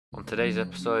On today's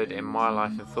episode in My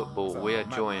Life in Football, we are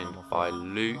joined by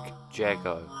Luke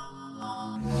Jeggo.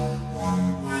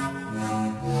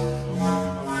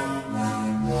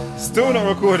 Still not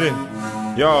recording.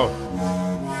 Yo.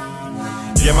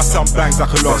 Yeah, my son bangs like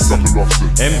a lost him.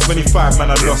 M25, man,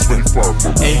 I lost him.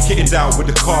 Ain't kitting down with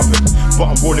the carbon,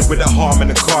 but I'm rolling with the Harman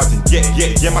and Kardon.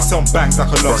 Yeah, my son bangs like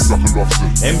a lost him.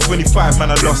 M25, man,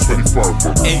 I lost him.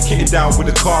 Ain't kitting down with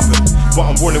the carbon, but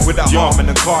I'm rolling with the Harman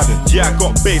and Kardon. Yeah, I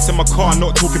got bass in my car,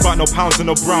 not talking about no pounds and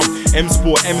no brown.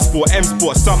 M-Sport.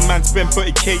 Some man spend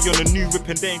 30k on a new whip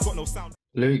and they ain't got no sound.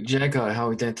 Luke Jeggo, how are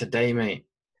we doing today, mate?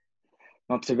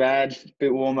 Not too bad.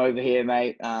 Bit warm over here,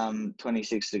 mate.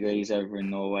 26 degrees over in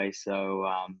Norway. So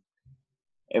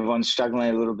everyone's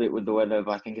struggling a little bit with the weather,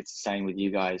 but I think it's the same with you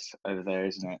guys over there,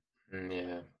 isn't it?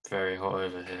 Yeah, very hot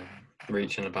over here.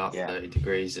 Reaching about 30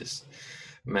 degrees. It's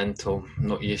mental.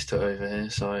 Not used to it over here,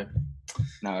 so...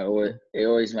 No, it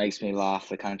always makes me laugh.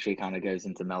 The country kind of goes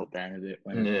into meltdown a bit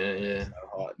when it's so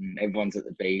hot and everyone's at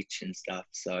the beach and stuff.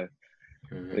 So...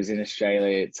 Whereas in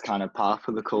Australia, it's kind of par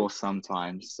for the course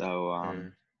sometimes. So,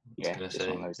 just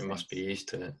one of those you must be used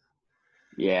to it.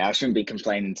 Yeah, I shouldn't be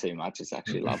complaining too much. It's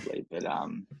actually lovely, but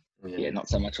not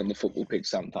so much on the football pitch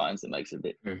sometimes. It makes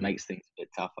makes things a bit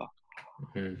tougher.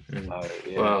 So,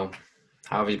 Well,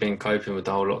 how have you been coping with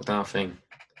the whole lockdown thing?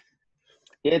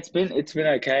 Yeah, it's been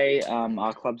okay.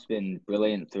 Our club's been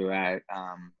brilliant throughout.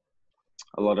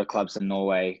 A lot of clubs in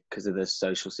Norway, because of the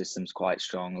social system's quite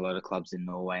strong, a lot of clubs in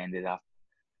Norway ended up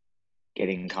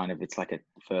getting kind of, it's like a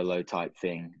furlough type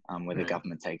thing, where the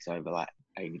government takes over like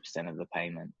 80% of the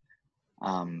payment.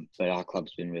 But our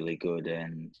club's been really good,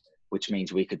 and which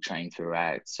means we could train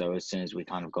throughout. So as soon as we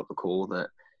kind of got the call that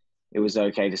it was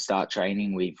okay to start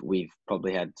training, we've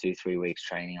probably had 2-3 weeks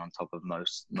training on top of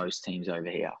most teams over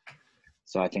here.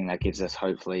 So I think that gives us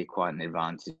hopefully quite an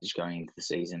advantage going into the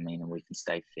season, meaning we can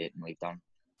stay fit, and we've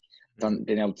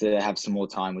been able to have some more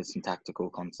time with some tactical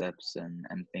concepts and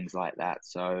things like that.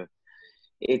 So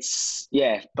it's,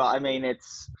 but I mean,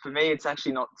 for me, it's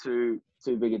actually not too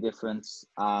big a difference.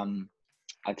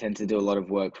 I tend to do a lot of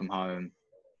work from home.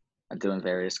 I'm doing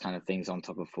various kind of things on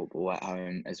top of football at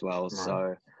home as well. Right.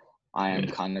 So I am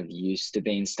kind of used to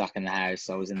being stuck in the house.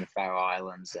 I was in the Faroe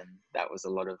Islands, and that was a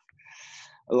lot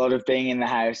of being in the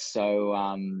house.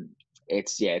 So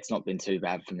it's not been too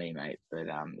bad for me, mate. But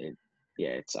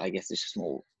I guess it's just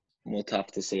more tough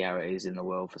to see how it is in the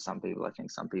world for some people. I think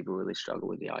some people really struggle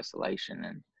with the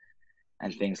isolation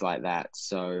and things like that.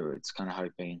 So it's kind of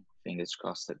hoping, fingers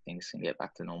crossed, that things can get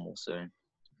back to normal soon.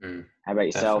 How about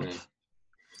yourself?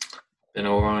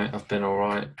 Definitely. I've been all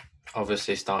right.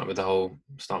 Obviously, starting with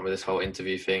this whole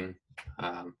interview thing.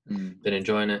 Been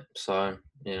enjoying it. So,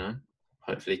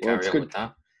 hopefully carry on with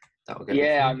that. That'll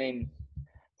get I mean,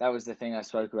 that was the thing I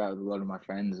spoke about with a lot of my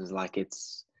friends, was like,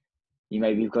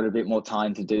 you've got a bit more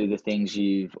time to do the things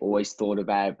you've always thought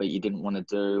about, but you didn't want to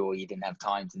do, or you didn't have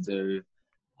time to do.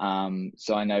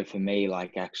 So I know for me,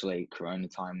 like, actually Corona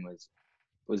time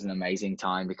was an amazing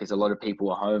time, because a lot of people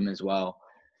were home as well.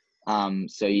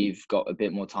 So you've got a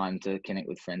bit more time to connect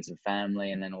with friends and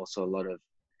family, and then also a lot of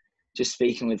just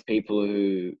speaking with people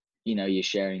who, you're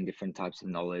sharing different types of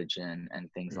knowledge and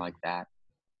things like that.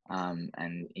 And,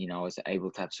 I was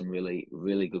able to have some really,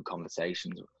 really good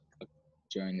conversations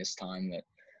during this time that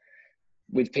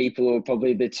with people who are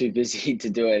probably a bit too busy to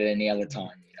do it at any other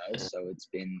time, So it's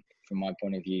been, from my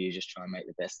point of view, just try and make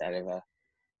the best out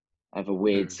of a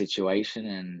weird situation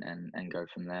and go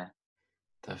from there.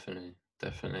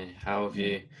 Definitely. How have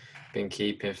you been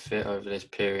keeping fit over this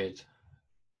period?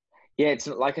 Yeah, it's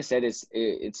like I said,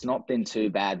 it's not been too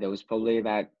bad. There was probably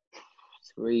about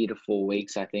 3 to 4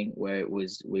 weeks, I think, where we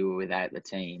were without the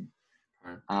team.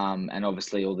 Right. And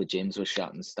obviously all the gyms were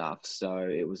shut and stuff. So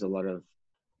it was a lot of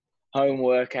home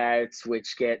workouts,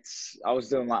 I was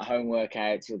doing like home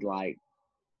workouts with like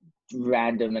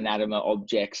random inanimate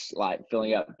objects, like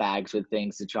filling up bags with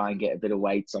things to try and get a bit of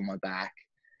weights on my back.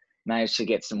 Managed to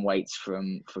get some weights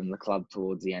from the club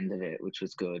towards the end of it, which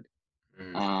was good.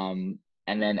 And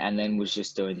then was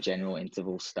just doing general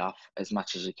interval stuff as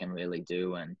much as you can really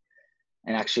do, and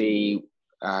actually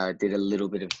did a little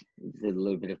bit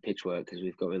of pitch work, because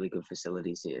we've got really good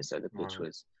facilities here, so the pitch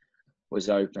was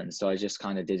open. So I just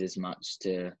kind of did as much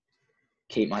to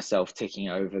keep myself ticking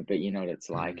over, but you know what it's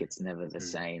like. It's never the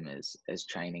same as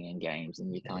training and games,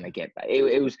 and you kind of get back.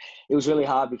 It was really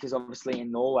hard, because obviously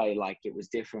in Norway, like, it was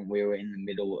different. We were in the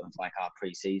middle of like our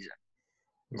pre-season,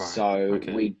 so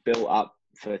we built up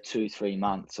for 2-3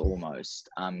 months almost,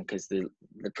 because the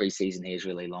pre-season here is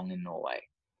really long in Norway.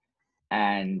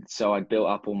 And so I built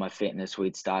up all my fitness.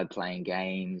 We'd started playing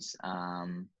games.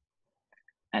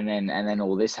 then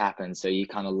all this happened. So you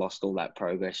kind of lost all that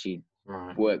progress. You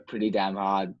worked pretty damn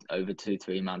hard over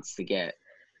 2-3 months to get.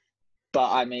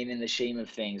 But I mean, in the scheme of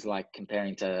things, like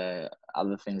comparing to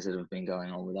other things that have been going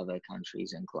on with other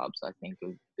countries and clubs, I think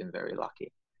we've been very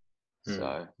lucky.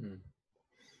 So,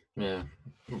 yeah.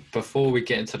 Before we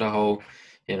get into the whole,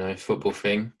 football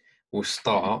thing, we'll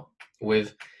start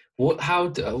with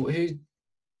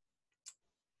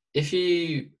if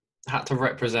you had to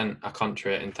represent a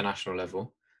country at international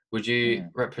level, would you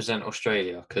represent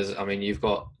Australia? Because I mean, you've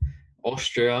got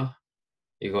Austria,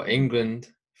 you've got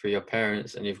England for your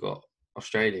parents, and you've got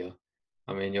Australia.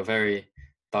 I mean, you're very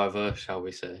diverse, shall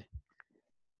we say?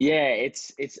 Yeah,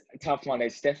 it's a tough one.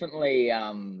 It's definitely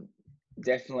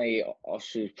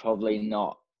Austria's probably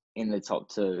not in the top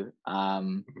two.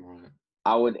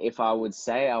 I would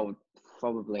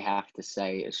probably have to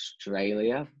say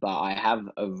Australia, but I have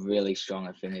a really strong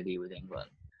affinity with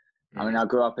England. I mean, I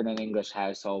grew up in an English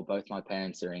household. Both my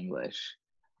parents are English,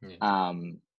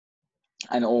 and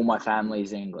all my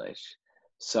family's English.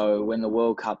 So when the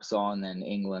World Cup's on and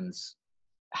England's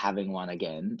having one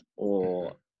again,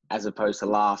 or as opposed to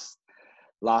last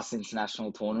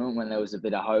international tournament when there was a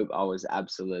bit of hope, I was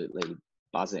absolutely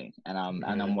buzzing, and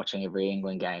I'm watching every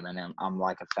England game, and I'm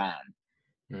like a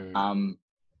fan.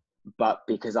 But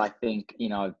because I think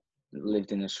I've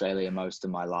lived in Australia most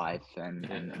of my life, and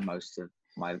most of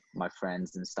my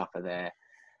friends and stuff are there,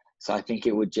 so I think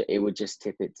it would just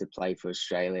tip it to play for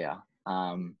Australia.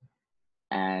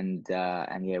 And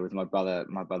with my brother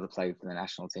played for the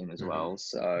national team as well.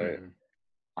 So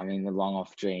I mean, the long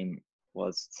off dream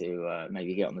was to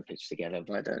maybe get on the pitch together,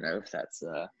 but I don't know if that's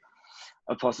a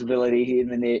possibility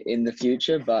in the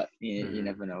future. But you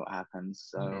never know what happens.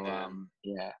 So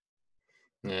yeah.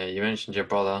 Yeah, you mentioned your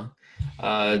brother.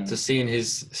 Just seeing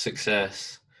his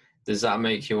success, does that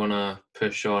make you want to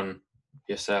push on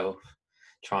yourself,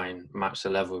 try and match the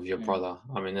level of your brother?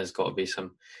 I mean, there's got to be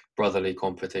some brotherly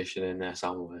competition in there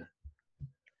somewhere.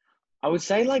 I would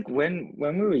say, like, when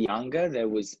we were younger, there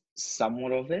was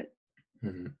somewhat of it.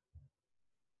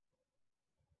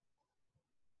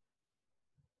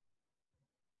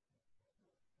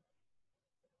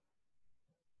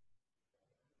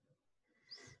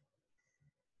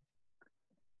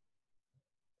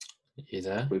 You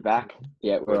there? We're back?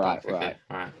 Yeah, we're right. We're okay. right.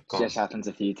 All right. It just happens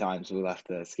a few times. We'll have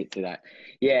to skip through that.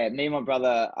 Yeah, me and my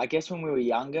brother, I guess when we were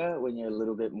younger, when you're a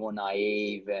little bit more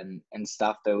naive and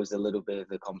stuff, there was a little bit of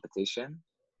the competition.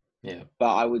 Yeah.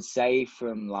 But I would say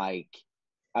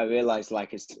I realized,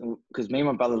 like, it's because me and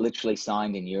my brother literally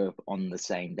signed in Europe on the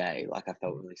same day. Like, I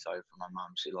felt really sorry for my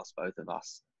mum. She lost both of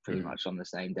us pretty much on the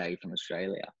same day from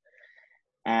Australia.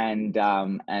 And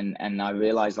I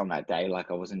realized on that day, like,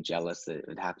 I wasn't jealous that it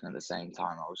would happen at the same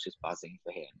time. I was just buzzing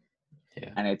for him. Yeah.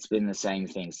 And it's been the same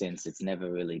thing since. It's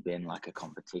never really been like a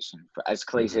competition. As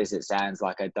cliche as it sounds,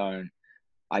 like, I don't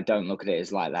look at it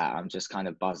as like that. I'm just kind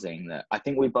of buzzing that I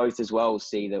think we both as well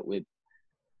see that we're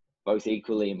both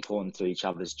equally important to each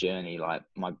other's journey. Like,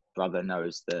 my brother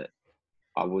knows that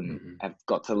I wouldn't have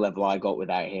got to the level I got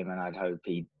without him, and I'd hope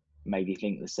he'd maybe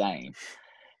think the same.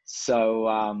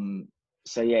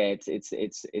 So yeah,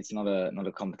 it's not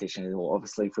a competition at all.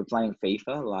 Obviously, if we're playing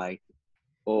FIFA, like,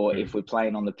 or if we're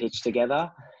playing on the pitch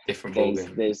together, different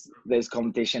there's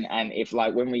competition. And if,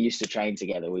 like, when we used to train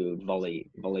together, we would volley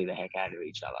the heck out of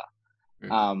each other.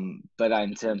 But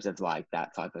in terms of, like,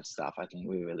 that type of stuff, I think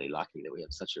we're really lucky that we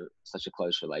have such a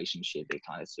close relationship. It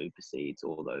kind of supersedes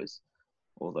all those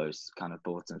kind of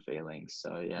thoughts and feelings.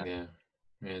 So yeah,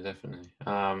 definitely.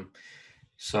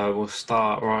 So we'll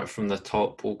start right from the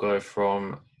top. We'll go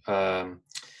from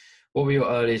what were your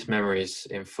earliest memories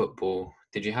in football?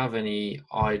 Did you have any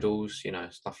idols,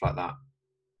 stuff like that?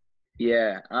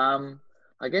 Yeah.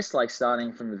 I guess, like,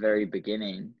 starting from the very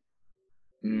beginning,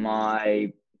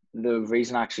 the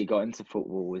reason I actually got into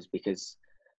football was because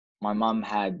my mum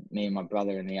had me and my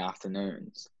brother in the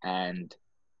afternoons, and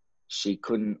she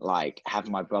couldn't, like, have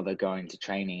my brother going to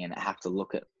training and have to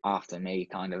look after me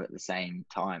kind of at the same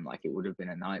time. Like, it would have been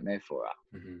a nightmare for her.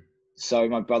 So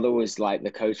my brother was, like, the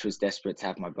coach was desperate to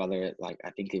have my brother at, like, I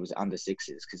think it was under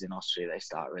sixes, because in Austria they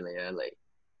start really early,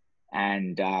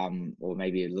 and or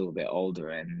maybe a little bit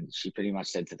older. And she pretty much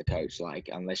said to the coach, like,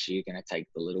 unless you're going to take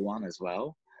the little one as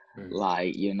well,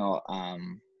 like, you're not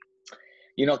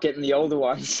getting the older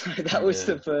one. So that was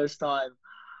the first time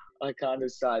I kind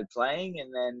of started playing.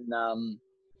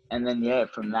 And then yeah,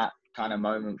 from that kind of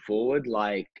moment forward,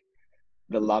 like,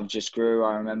 the love just grew.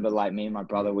 I remember, like, me and my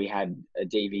brother, we had a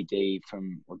DVD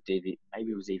maybe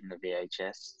it was even a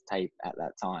VHS tape at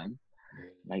that time.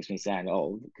 Makes me sound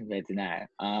old compared to now.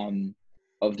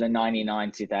 Of the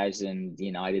 99-2000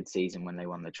 United season when they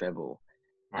won the treble.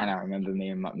 And I remember me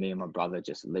and my brother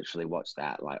just literally watched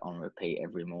that like on repeat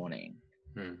every morning.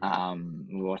 We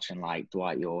were watching like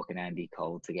Dwight York and Andy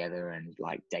Cole together, and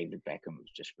like David Beckham was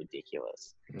just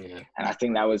ridiculous. Yeah. And I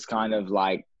think that was kind of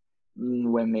like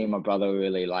when me and my brother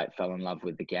really like fell in love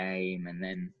with the game, and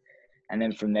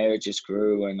then from there it just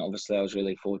grew. And obviously I was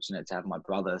really fortunate to have my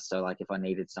brother, so like if I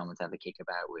needed someone to have a kick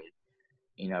about with,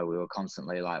 you know, we were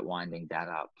constantly like winding Dad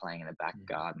up, playing in the back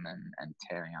garden and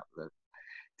tearing up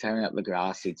the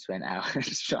grass he'd spent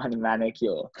hours trying to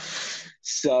manicure.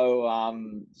 So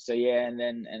yeah, and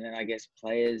then I guess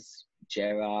players,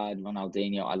 Gerrard,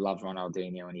 Ronaldinho. I love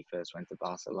Ronaldinho when he first went to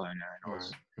Barcelona, and I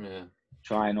was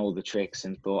trying all the tricks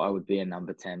and thought I would be a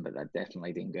number 10, but that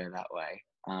definitely didn't go that way.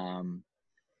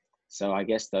 So I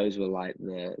guess those were like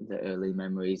the early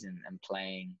memories, and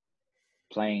playing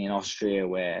in Austria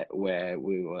where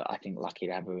we were, I think, lucky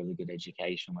to have a really good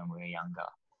education when we were younger.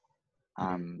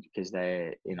 Because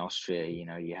they're in Austria, you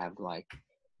know, you have like,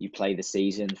 you play the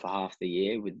season for half the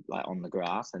year with like on the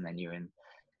grass, and then you're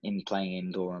in playing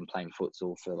indoor and playing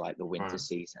futsal for like the winter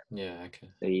season. Yeah, okay.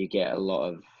 So you get a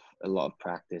lot of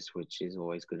practice, which is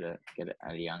always good to get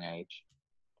at a young age.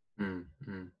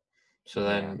 So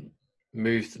then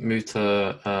move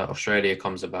to Australia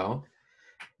comes about.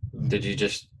 Did you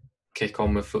just kick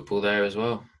on with football there as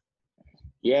well?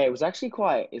 Yeah, it was actually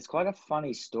it's quite a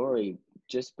funny story.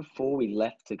 Just before we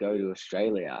left to go to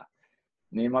Australia,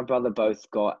 me and my brother both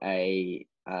got a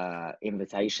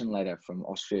invitation letter from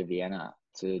Austria Vienna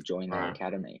to join their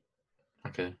academy.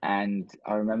 Okay. And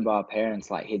I remember our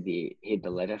parents like hid the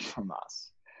letter from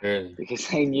us. Really? Because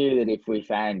they knew that if we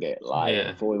found it,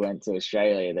 like before we went to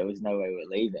Australia, there was no way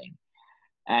we're leaving.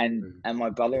 And my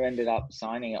brother ended up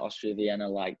signing at Austria Vienna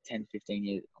like 10, 15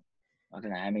 years. I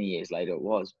don't know how many years later it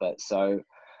was, but so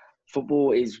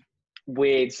football is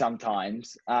weird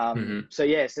sometimes. So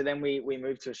yeah, so then we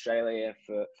moved to Australia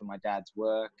for my dad's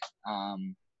work.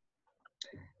 And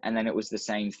then it was the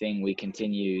same thing. We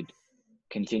continued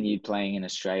playing in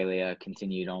Australia,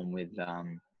 continued on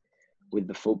with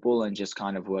the football, and just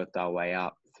kind of worked our way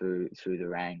up through the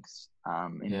ranks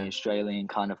in the Australian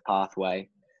kind of pathway.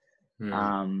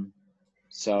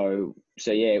 So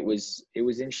yeah, it was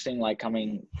interesting. Like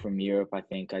coming from Europe, I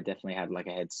think I definitely had like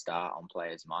a head start on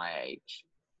players my age.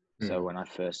 So when I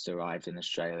first arrived in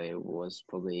Australia, it was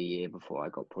probably a year before I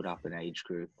got put up in age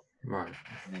group. Right.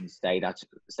 And then stayed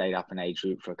up in age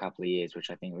group for a couple of years, which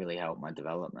I think really helped my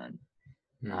development.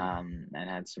 And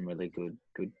had some really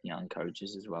good young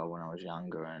coaches as well when I was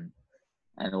younger,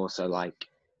 and also like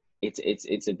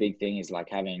it's a big thing is like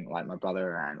having like my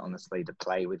brother around, honestly, to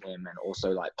play with him and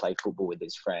also like play football with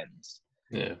his friends.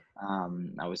 Yeah.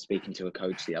 I was speaking to a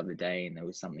coach the other day, and there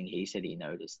was something he said he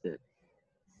noticed that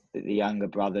the younger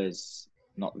brothers,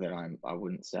 not that I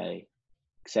wouldn't say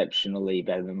exceptionally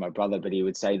better than my brother, but he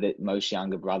would say that most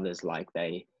younger brothers, like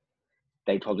they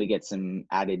probably get some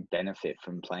added benefit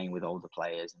from playing with older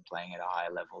players and playing at a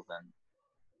higher level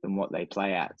than what they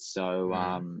play at. So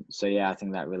yeah, I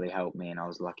think that really helped me, and I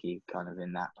was lucky kind of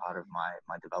in that part of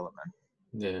my development.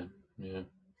 Yeah.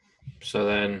 So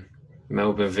then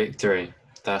Melbourne Victory,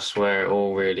 that's where it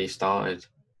all really started.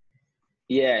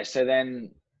 Yeah, so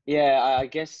then, I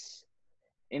guess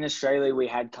in Australia we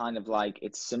had kind of like,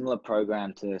 it's similar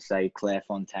program to say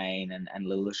Clairefontaine and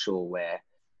Lilleshall, where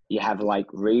you have like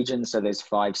regions. So there's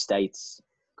 5 states,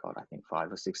 I think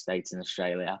 5 or 6 states in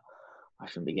Australia. I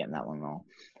shouldn't be getting that one wrong.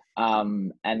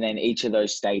 And then each of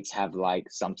those states have like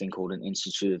something called an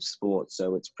Institute of Sport.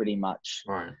 So it's pretty much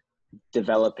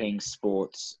developing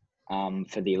sports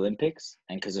for the Olympics.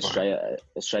 And because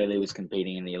Australia was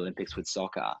competing in the Olympics with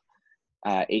soccer,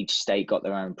 each state got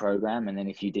their own program. And then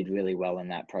if you did really well in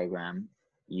that program,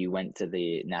 you went to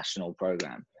the national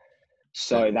program.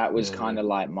 So that was kind of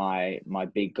like my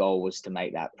big goal was to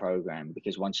make that program,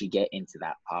 because once you get into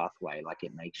that pathway, like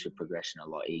it makes your progression a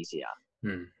lot easier.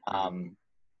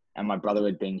 And my brother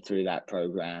had been through that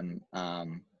program.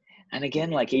 And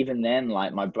again, like even then,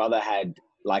 like my brother had,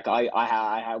 like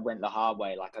I went the hard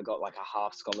way. Like I got like a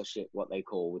half scholarship, what they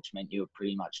call, which meant you were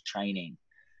pretty much training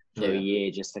for a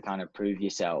year just to kind of prove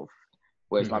yourself.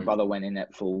 Whereas my brother went in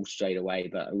at full straight away,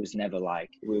 but it was never like,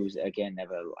 never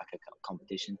like a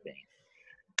competition thing.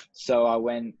 So I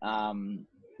went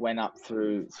up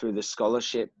through the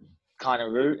scholarship kind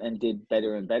of route and did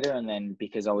better and better. And then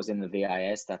because I was in the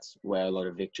VIS, that's where a lot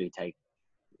of Victory take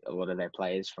a lot of their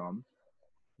players from.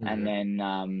 And then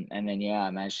I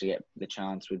managed to get the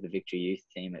chance with the Victory youth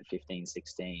team at 15,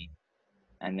 16,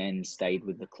 and then stayed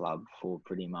with the club for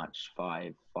pretty much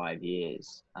five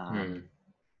years,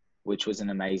 which was an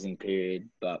amazing period,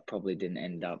 but probably didn't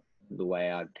end up the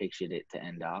way I pictured it to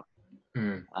end up.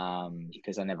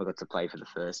 because I never got to play for the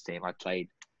first team. I played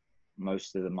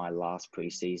most of my last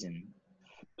pre-season,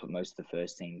 most of the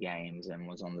first team games, and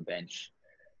was on the bench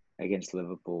against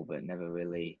Liverpool, but never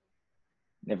really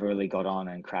got on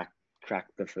and cracked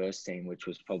the first team, which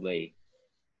was probably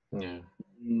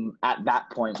at that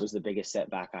point was the biggest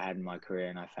setback I had in my career,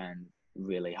 and I found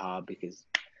really hard because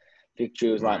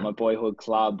Victory was like my boyhood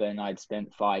club, and I'd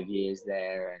spent 5 years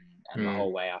there, and the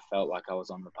whole way I felt like I was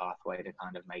on the pathway to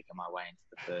kind of making my way into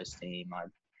the first team.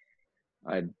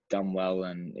 I'd done well,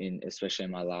 and especially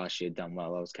in my last year, done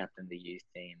well. I was captain of the youth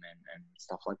team and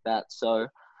stuff like that. So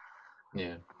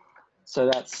so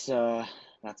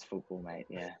that's football, mate.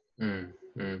 Yeah.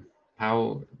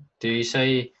 How do you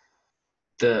say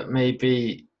that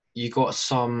maybe you got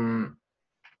some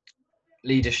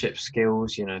leadership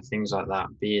skills, things like that,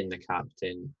 being the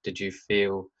captain? Did you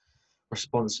feel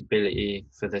responsibility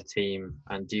for the team,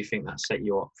 and do you think that set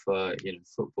you up for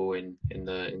football in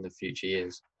the future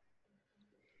years?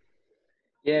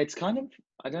 Yeah, it's kind of,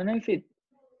 I don't know if it,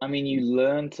 I mean, you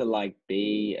learn to like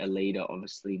be a leader,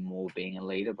 obviously more being a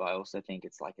leader, but I also think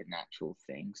it's like a natural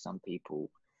thing. Some people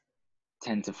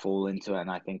tend to fall into it, and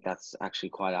I think that's actually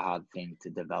quite a hard thing to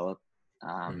develop.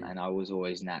 And I was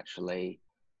always naturally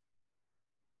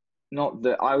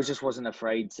I just wasn't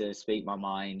afraid to speak my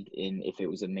mind if it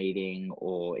was a meeting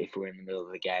or if we're in the middle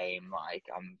of the game. Like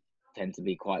tend to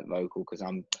be quite vocal because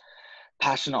I'm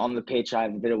passionate on the pitch. I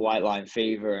have a bit of white line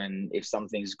fever, and if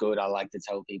something's good, I like to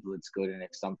tell people it's good, and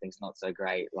if something's not so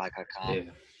great, like I can't.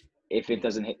 If it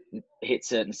doesn't hit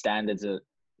certain standards that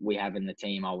we have in the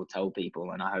team, I will tell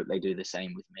people, and I hope they do the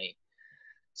same with me.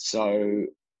 So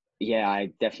yeah,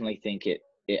 I definitely think it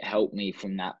helped me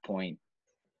from that point.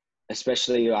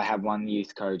 Especially, I had one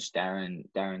youth coach,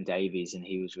 Darren Davies, and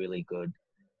he was really good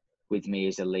with me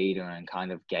as a leader and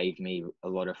kind of gave me a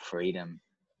lot of freedom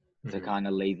to kind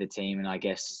of lead the team. And I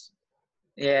guess,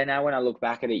 now when I look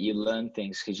back at it, you learn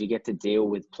things because you get to deal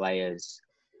with players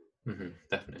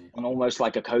definitely on almost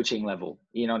like a coaching level.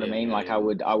 You know what I mean? Like I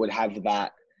would have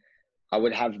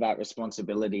that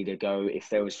responsibility to go, if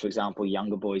there was, for example,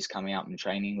 younger boys coming up and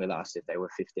training with us, if they were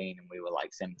 15 and we were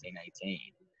like 17, 18,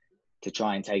 to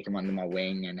try and take them under my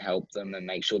wing and help them and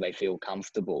make sure they feel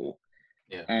comfortable.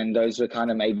 And those were kind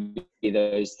of maybe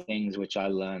those things which I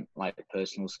learned, like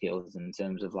personal skills in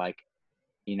terms of like,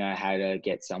 how to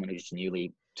get someone who's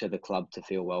newly to the club to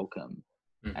feel welcome.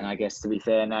 And I guess, to be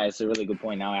fair, no, it's a really good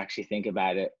point. Now I actually think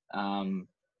about it.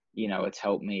 It's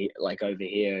helped me, like over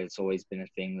here, it's always been a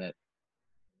thing that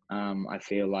I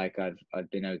feel like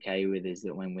I've been okay with, is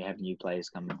that when we have new players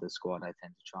come into the squad, I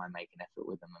tend to try and make an effort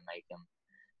with them and make them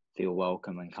feel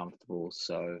welcome and comfortable.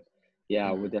 So yeah,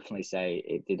 I would definitely say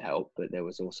it did help, but there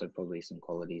was also probably some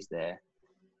qualities there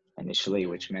initially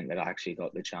which meant that I actually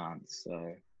got the chance.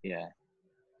 So yeah.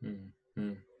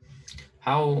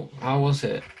 How was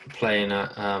it playing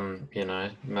at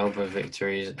Melbourne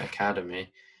Victory's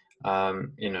academy?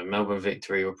 Melbourne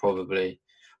Victory were probably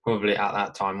at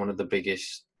that time one of the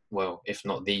biggest, well, if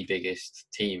not the biggest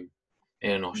team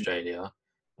in Australia.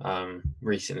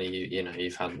 Recently,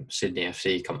 you've had Sydney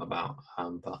FC come about,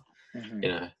 but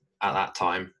at that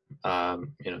time,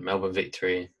 Melbourne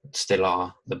Victory still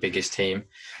are the biggest team.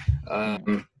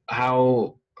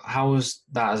 How was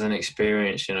that as an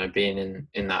experience? Being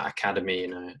in that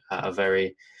academy, at a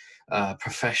very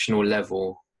professional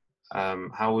level.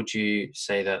 How would you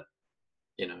say that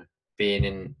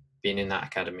being in that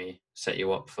academy set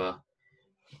you up for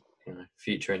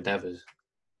future endeavours?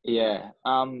 Yeah.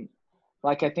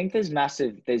 Like, I think there's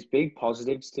big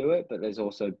positives to it, but there's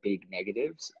also big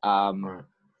negatives. Right.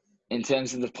 In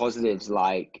terms of the positives,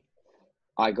 like,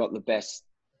 I got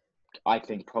I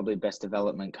think probably best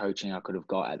development coaching I could have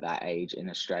got at that age in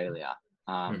Australia.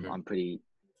 I'm not pretty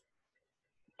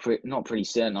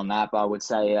certain on that, but I would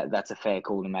say that's a fair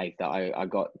call to make, that I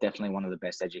got definitely one of the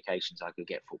best educations I could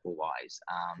get football-wise.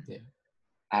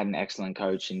 I had an excellent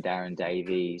coach in Darren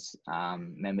Davies,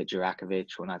 Mehmet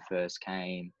Jurakovic when I first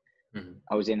came.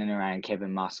 I was in and around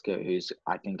Kevin Muscat, who's,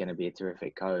 I think, going to be a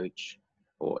terrific coach,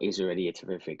 or is already a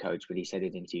terrific coach, but he's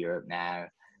headed into Europe now.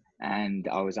 And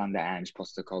I was under Ange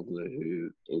Postecoglou, who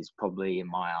is probably, in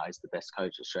my eyes, the best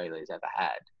coach Australia's ever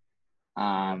had.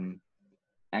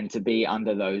 And to be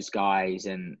under those guys,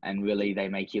 and really they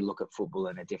make you look at football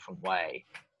in a different way.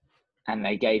 And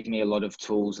they gave me a lot of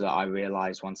tools that I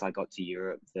realised once I got to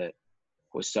Europe that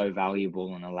was so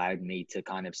valuable and allowed me to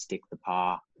kind of stick the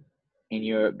par in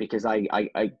Europe, because I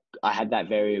had that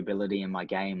variability in my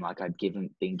game. Like, I'd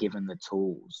been given the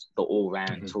tools, the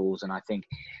all-round tools. And I think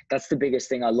that's the biggest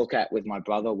thing I look at with my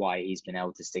brother, why he's been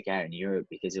able to stick out in Europe,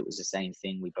 because it was the same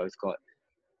thing. We both got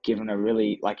given a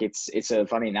really, like, it's a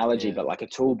funny analogy, but like a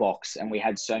toolbox, and we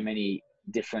had so many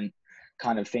different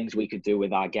kind of things we could do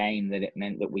with our game that it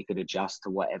meant that we could adjust to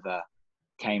whatever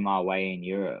came our way in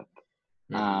Europe.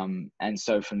 And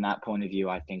so from that point of view,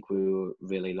 I think we were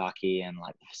really lucky, and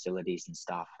like the facilities and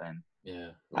stuff, and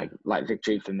like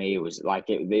Victory for me, it was like,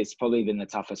 it's probably been the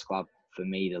toughest club for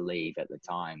me to leave at the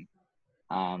time,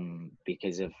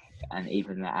 because of, and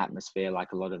even the atmosphere,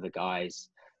 like a lot of the guys,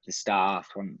 the staff,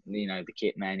 and you know, the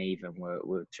kit men even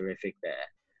were terrific there.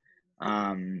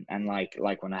 And like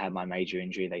when I had my major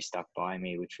injury, they stuck by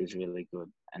me, which was really good,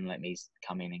 and let me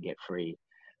come in and get free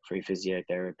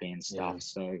physiotherapy and stuff.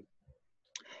 So,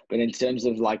 but in terms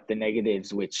of like the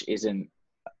negatives, which isn't,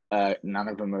 none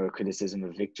of them are a criticism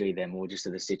of Victory, they're more just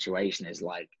of the situation, is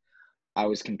like, I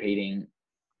was competing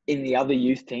in the other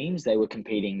youth teams, they were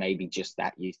competing maybe just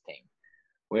that youth team.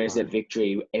 Whereas at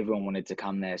Victory, everyone wanted to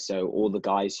come there. So all the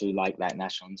guys who, like that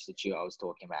National Institute I was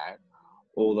talking about,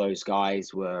 all those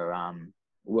guys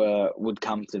would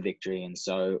come to Victory. And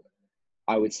so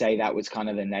I would say that was kind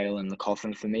of the nail in the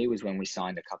coffin for me, was when we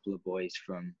signed a couple of boys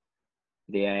from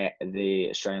the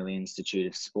Australian Institute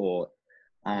of Sport,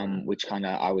 which kind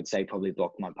of, I would say, probably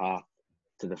blocked my path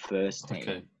to the first team.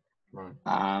 Okay. Right.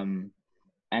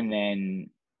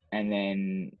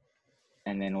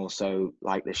 And then also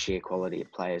like the sheer quality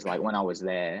of players. Like when I was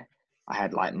there, I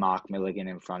had like Mark Milligan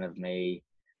in front of me,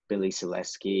 Billy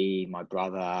Selesky, my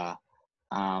brother,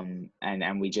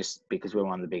 and we just, because we're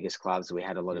one of the biggest clubs, we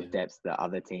had a lot of depth that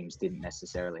other teams didn't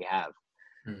necessarily have.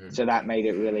 So that made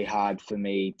it really hard for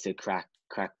me to crack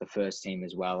the first team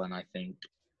as well. And I think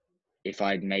if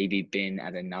I'd maybe been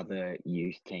at another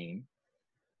youth team,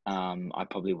 I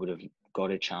probably would have got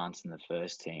a chance in the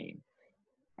first team.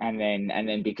 And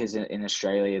then because in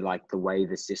Australia, like the way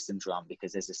the system's run,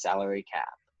 because there's a salary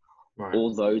cap,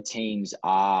 although teams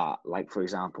are, like, for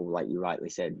example, like you rightly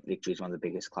said, Victory is one of the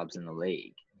biggest clubs in the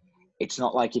league. It's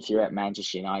not like if you're at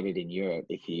Manchester United in Europe,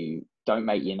 if you don't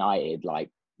make United, like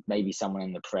maybe someone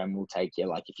in the Prem will take you.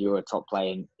 Like if you're a top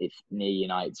player near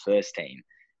United's first team,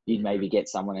 you'd maybe get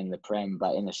someone in the Prem.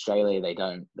 But in Australia, they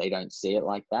don't see it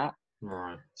like that.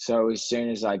 Right. So as soon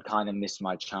as I'd kind of missed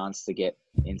my chance to get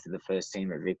into the first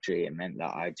team at Victory, it meant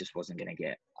that I just wasn't going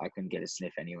to I couldn't get a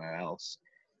sniff anywhere else.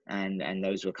 And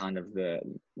those were kind of the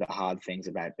hard things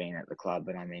about being at the club.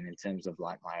 But I mean, in terms of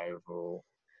like my overall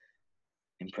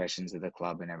impressions of the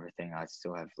club and everything, I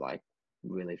still have like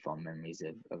really fond memories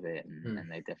of it.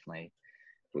 And they definitely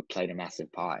played a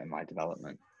massive part in my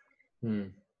development.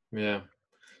 Yeah.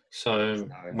 So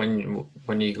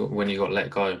when you got let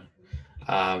go,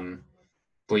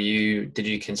 did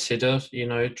you consider,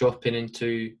 dropping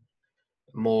into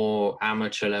more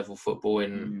amateur level football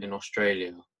in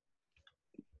Australia?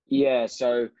 Yeah,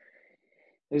 so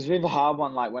it was a bit of a hard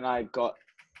one, like when I got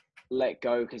let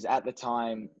go, because at the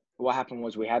time, what happened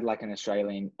was we had like an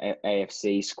Australian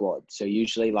AFC squad. So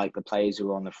usually like the players who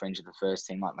were on the fringe of the first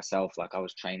team, like myself, like I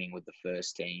was training with the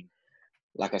first team.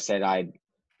 Like I said, I'd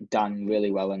done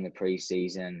really well in the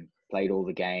preseason, played all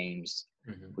the games,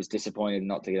 was disappointed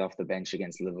not to get off the bench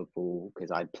against Liverpool because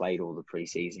I'd played all the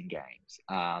preseason games.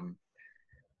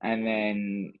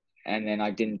 And then I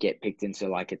didn't get picked into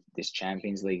like this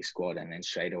Champions League squad. And then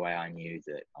straight away I knew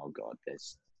that, oh God,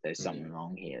 there's something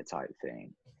wrong here type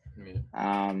thing.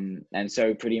 And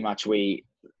so pretty much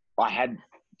I had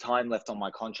time left on my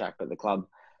contract, but the club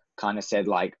kind of said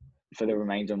like for the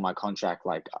remainder of my contract,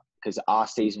 like, because our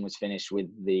season was finished with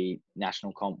the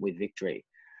national comp with Victory.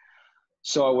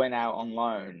 So I went out on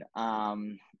loan.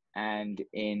 And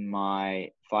in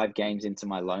my 5 games into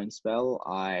my loan spell,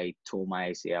 I tore my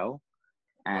ACL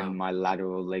and my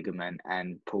lateral ligament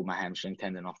and pulled my hamstring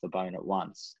tendon off the bone at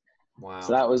once. Wow.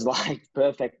 So that was like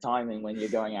perfect timing when you're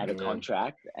going out of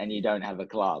contract and you don't have a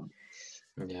club.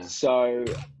 Yeah. So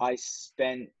I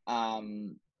spent a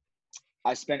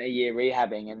year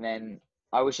rehabbing, and then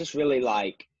I was just really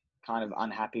like kind of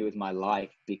unhappy with my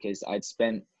life because I'd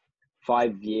spent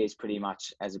 5 years pretty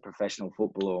much as a professional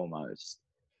footballer almost.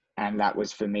 And that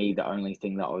was for me the only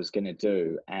thing that I was going to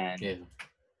do. And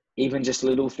even just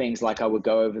little things like I would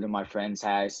go over to my friend's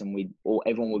house and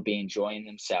everyone would be enjoying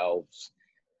themselves.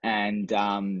 And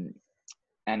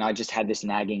I just had this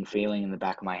nagging feeling in the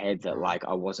back of my head that like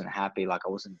I wasn't happy, like I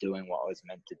wasn't doing what I was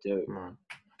meant to do. Right.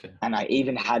 Okay. And I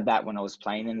even had that when I was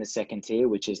playing in the second tier,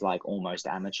 which is like almost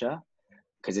amateur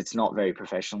because it's not very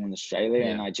professional in Australia.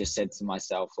 And I just said to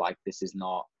myself, like, this is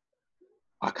not,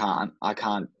 I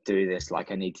can't do this.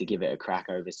 Like I need to give it a crack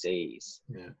overseas.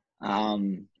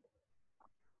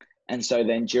 And so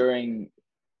then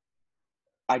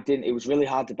it was really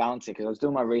hard to balance it because I was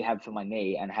doing my rehab for my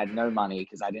knee and had no money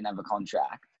because I didn't have a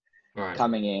contract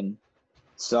coming in.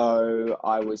 So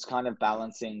I was kind of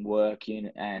balancing work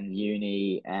and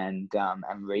uni and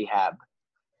rehab.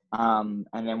 And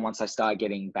then once I started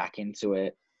getting back into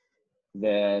it,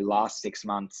 the last 6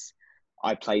 months,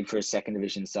 I played for a second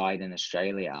division side in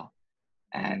Australia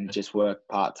and just worked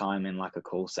part-time in like a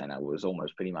call center. It was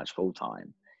almost pretty much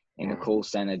full-time in a call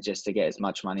center just to get as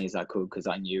much money as I could, because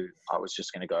I knew I was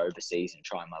just going to go overseas and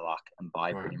try my luck and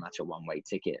buy pretty much a one-way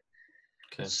ticket.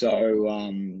 Okay.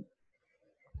 So,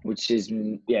 which is,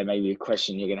 maybe a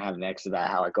question you're going to have next about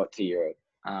how I got to Europe.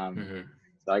 So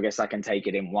I guess I can take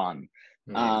it in one.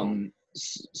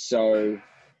 So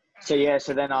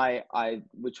then I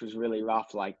which was really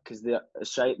rough, like, because the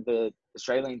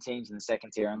Australian teams in the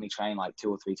second tier only train like 2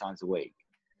 or 3 times a week.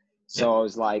 So I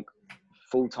was like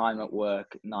full time at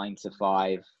work, 9 to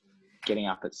 5, getting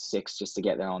up at 6 just to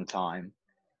get there on time.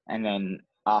 And then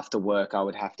after work, I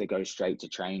would have to go straight to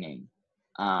training.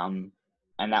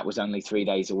 And that was only 3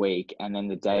 days a week. And then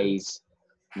the days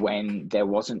when there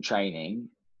wasn't training,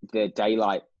 the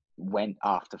daylight went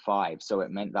after 5. So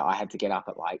it meant that I had to get up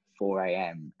at like 4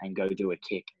 a.m. and go do a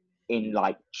kick in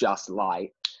like just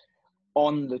light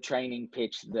on the training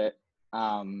pitch that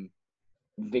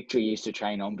Victory used to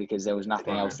train on, because there was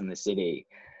nothing else in the city.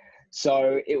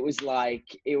 So it was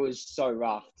so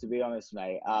rough, to be honest,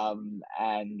 mate.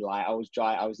 And like I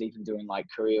was even doing like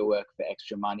career work for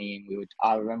extra money. And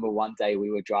I remember one day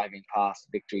we were driving past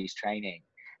Victory's training,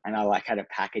 and I like had a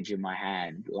package in my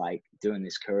hand, like doing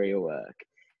this career work.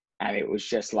 And it was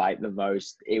just like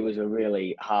it was a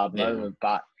really hard moment,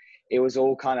 but it was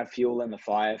all kind of fuel in the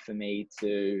fire for me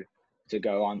to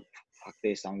go on, fuck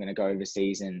this, I'm going to go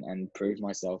overseas and prove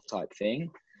myself type thing.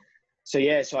 So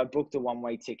I booked a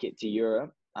one-way ticket to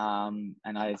Europe, and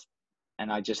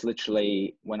I just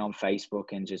literally went on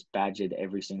Facebook and just badgered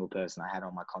every single person I had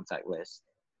on my contact list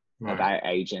about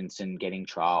agents and getting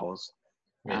trials.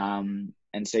 And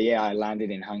so I landed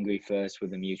in Hungary first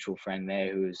with a mutual friend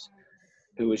there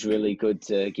who was really good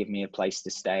to give me a place to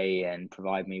stay and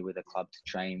provide me with a club to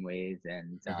train with.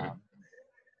 And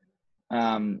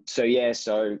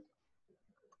so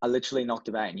I literally knocked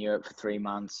about in Europe for 3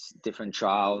 months, different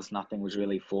trials. Nothing was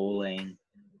really falling,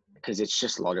 because it's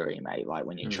just lottery, mate. Like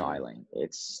when you're trialing,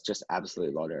 it's just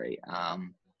absolute lottery.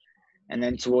 And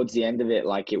then towards the end of it,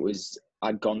 like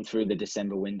I'd gone through the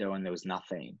December window and there was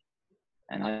nothing.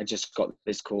 And I just got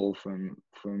this call from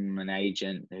an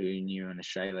agent who knew an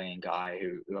Australian guy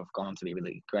who I've gone on to be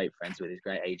really great friends with. He's a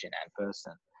great agent and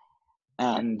person.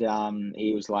 And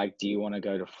he was like, do you want to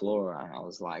go to Flora? And I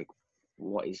was like,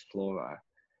 what is Flora?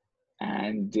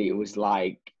 And it was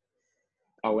like,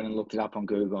 I went and looked it up on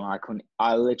Google, and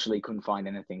I literally couldn't find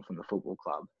anything from the football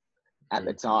club at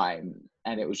the time.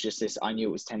 And it was just this, I knew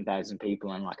it was 10,000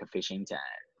 people in like a fishing town.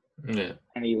 Yeah.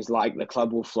 And he was like, the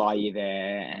club will fly you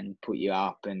there and put you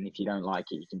up, and if you don't like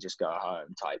it, you can just go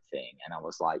home type thing. And I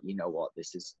was like, you know what,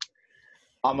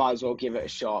 I might as well give it a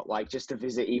shot, like just to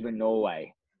visit even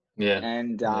Norway. Yeah.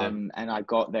 And I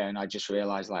got there and I just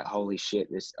realized, like, holy shit,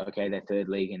 they're third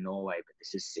league in Norway, but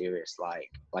this is serious.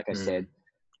 Like I said,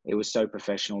 it was so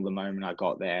professional the moment I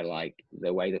got there, like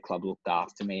the way the club looked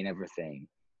after me and everything.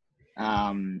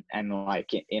 And like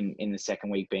in the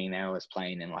second week being there, I was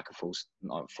playing in like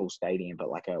not a full stadium, but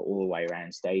like a all the way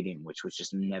around stadium, which was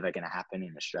just never going to happen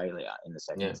in Australia in the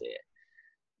second tier.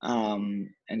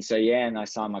 And so, and I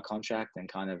signed my contract, and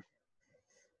kind of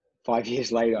 5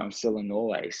 years later, I'm still in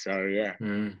Norway. So, yeah.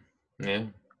 Yeah.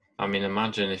 I mean,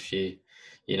 imagine if you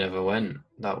never went,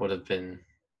 that would have been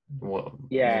what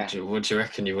do you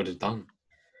reckon you would have done?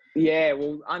 Yeah,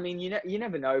 well, I mean, you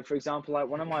never know. For example, like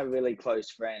one of my really close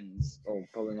friends, or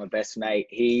probably my best mate,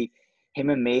 him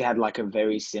and me had like a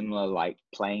very similar like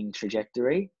playing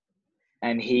trajectory,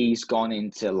 and he's gone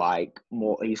into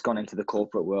the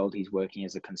corporate world. He's working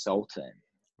as a consultant,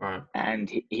 right?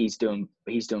 And he's doing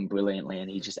brilliantly,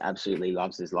 and he just absolutely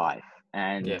loves his life.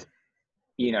 And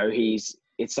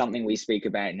it's something we speak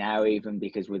about now, even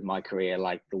because with my career,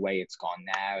 like the way it's gone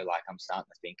now, like I'm starting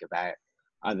to think about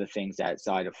other things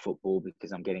outside of football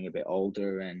because I'm getting a bit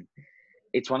older. And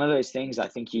it's one of those things, I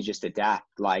think you just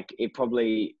adapt. Like it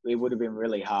would have been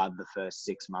really hard the first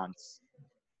 6 months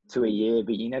to a year,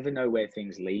 but you never know where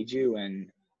things lead you. And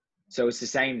so it's the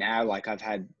same now. Like I've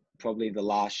had probably the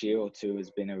last year or two has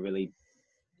been a really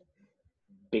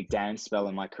big down spell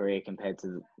in my career compared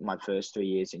to my first 3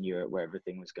 years in Europe where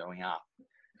everything was going up.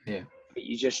 Yeah. But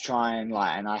you just try and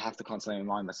and I have to constantly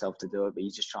remind myself to do it, but you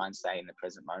just try and stay in the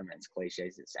present moment, as cliche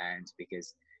as it sounds,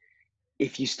 because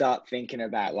if you start thinking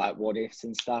about like what ifs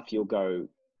and stuff, you'll go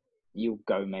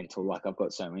mental. Like I've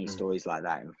got so many stories like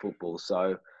that in football.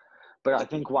 So But I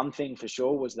think one thing for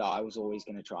sure was that I was always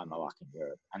going to try my luck in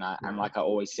Europe. And like I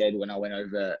always said, when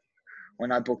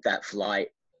I booked that flight,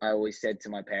 I always said to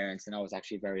my parents, and I was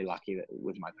actually very lucky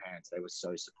with my parents, they were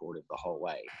so supportive the whole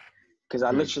way. Because I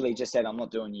literally just said, I'm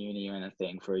not doing uni or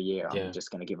anything for a year. I'm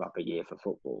just going to give up a year for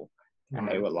football. And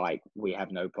they were like, we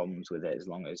have no problems with it as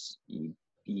long as you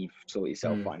sort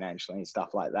yourself financially and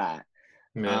stuff like that.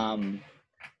 Yeah.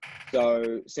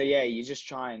 So yeah, you just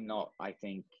try and not, I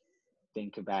think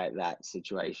about that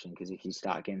situation, because if you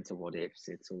start getting to what ifs,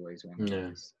 it's always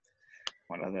one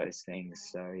of those things.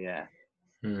 So yeah.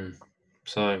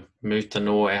 So move to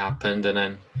Norway happened, and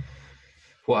then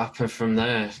what happened from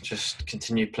there? Just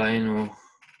continue playing, or?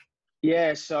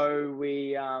 Yeah, so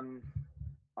we I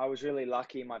was really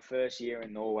lucky. My first year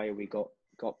in Norway, we got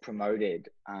promoted,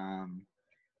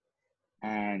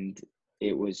 and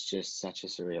it was just such a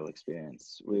surreal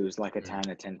experience. We was like a town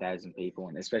of 10,000 people,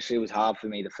 and especially it was hard for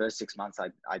me. The first 6 months, I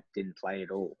didn't play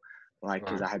at all, like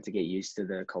because I had to get used to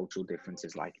the cultural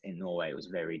differences. Like in Norway, it was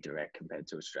very direct compared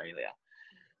to Australia.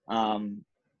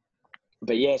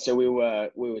 But yeah, so we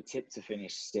were tipped to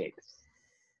finish 6th,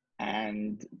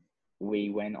 and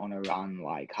we went on a run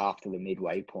like half to the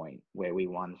midway point where we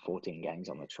won 14 games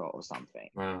on the trot or something.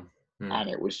 Wow. And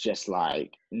it was just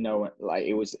like,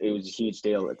 it was a huge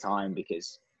deal at the time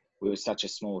because we were such a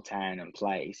small town and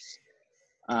place.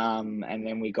 And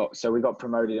then we got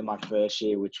promoted in my first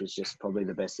year, which was just probably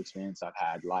the best experience I've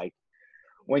had. Like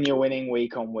when you're winning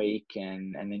week on week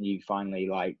and then you finally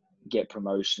like get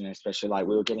promotion, especially like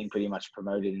we were getting pretty much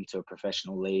promoted into a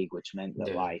professional league, which meant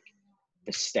that like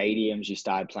the stadiums, you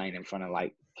started playing in front of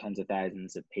like tens of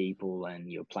thousands of people, and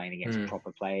you're playing against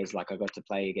proper players. Like I got to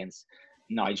play against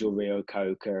Nigel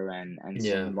Rio-Coker and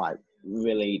some like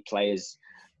really players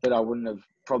that I wouldn't have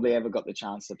probably ever got the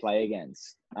chance to play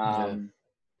against. And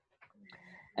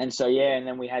so, and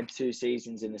then we had 2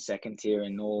 seasons in the second tier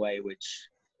in Norway, which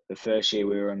the first year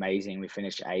we were amazing. We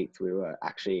finished 8th. We were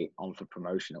actually on for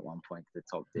promotion at one point to the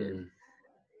top tier.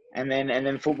 And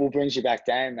then football brings you back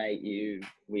down, mate.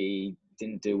 We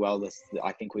didn't do well.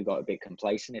 I think we got a bit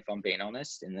complacent, if I'm being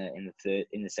honest, in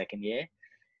the second year,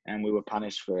 and we were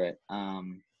punished for it.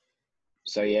 And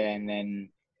then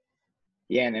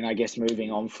I guess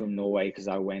moving on from Norway, because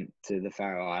I went to the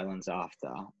Faroe Islands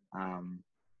after.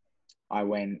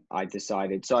 I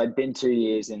decided. So I'd been 2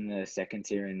 years in the second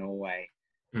tier in Norway,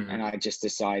 and I just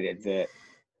decided that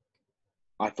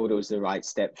I thought it was the right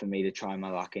step for me to try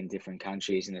my luck in different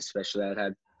countries, and especially I'd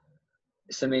had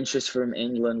some interest from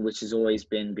England, which has always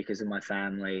been because of my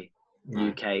family.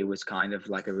 UK was kind of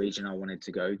like a region I wanted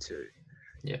to go to.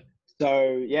 Yeah.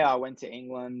 So I went to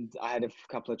England. I had a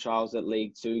couple of trials at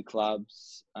League 2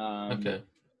 clubs. And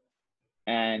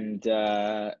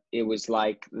it was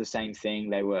like the same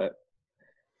thing.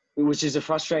 Which is a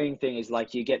frustrating thing, is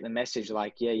like you get the message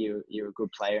like, yeah, you're a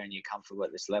good player and you're comfortable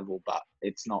at this level, but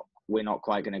we're not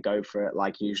quite going to go for it.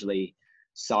 Like usually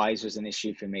size was an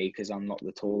issue for me because I'm not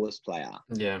the tallest player.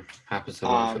 Yeah, happens a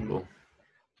lot in football.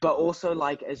 But also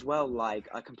like as well, like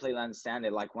I completely understand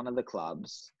it. Like one of the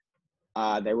clubs,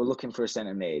 they were looking for a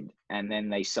centre mid, and then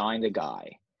they signed a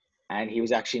guy, and he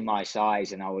was actually my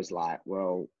size, and I was like,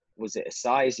 well, was it a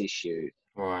size issue?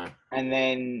 Right. And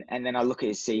then I look at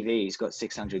his CV. He's got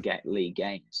 600 league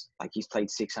games. Like he's played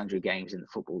 600 games in the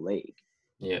Football League.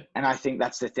 Yeah. And I think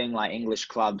that's the thing. Like English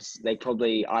clubs, they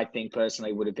probably, I think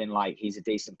personally, would have been like, he's a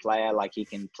decent player. Like he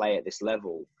can play at this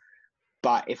level.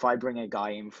 But if I bring a guy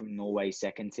in from Norway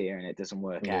second tier and it doesn't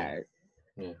work out,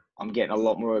 I'm getting a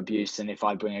lot more abuse than if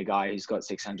I bring a guy who's got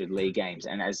 600 league games.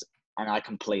 And I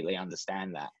completely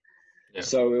understand that. Yeah.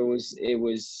 So it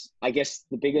was, I guess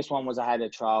the biggest one was I had a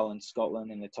trial in Scotland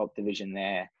in the top division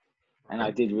there, and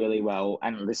I did really well.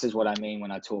 And this is what I mean when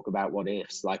I talk about what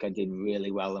ifs. Like I did really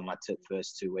well in my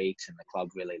first 2 weeks, and the club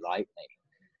really liked me.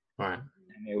 Right.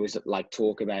 And it was like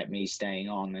talk about me staying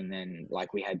on, and then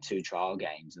like we had 2 trial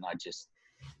games, and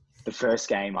the first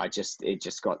game it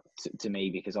just got to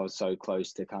me because I was so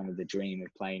close to kind of the dream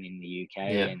of playing in the UK,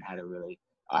 and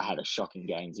I had a shocking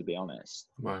game, to be honest.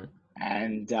 Right.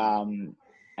 And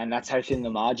that's how thin the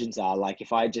margins are. Like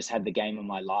if I just had the game of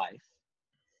my life,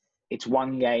 it's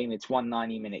one game, it's 1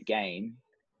 90-minute game.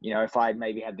 You know, if I had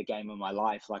maybe had the game of my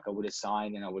life, like I would have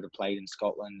signed and I would have played in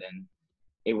Scotland, and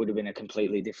it would have been a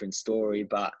completely different story.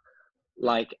 But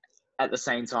like at the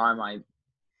same time, I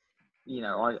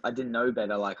didn't know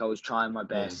better. Like I was trying my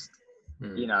best.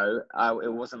 You know,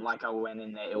 it wasn't like I went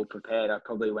in there ill prepared. I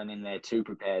probably went in there too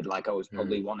prepared. Like I was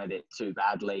probably wanted it too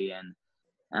badly,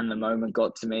 and the moment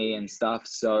got to me and stuff.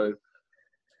 So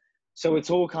So it's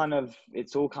all kind of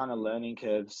learning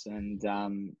curves, and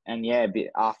yeah,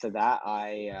 after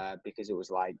that, because it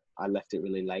was like I left it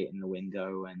really late in the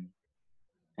window,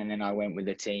 and then I went with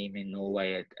a team in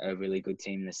Norway, a really good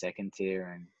team in the second tier,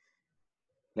 and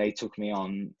they took me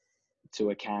on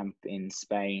to a camp in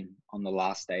Spain on the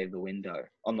last day of the window,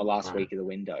 on the last week of the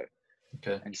window.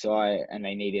 Okay. And so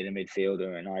they needed a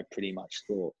midfielder, and I pretty much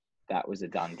thought that was a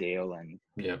done deal, and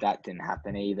that didn't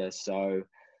happen either. So,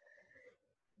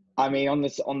 I mean, on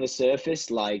the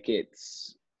surface, like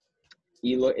it's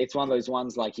one of those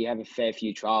ones, like you have a fair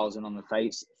few trials, and on the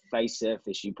face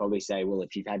surface, you probably say, well,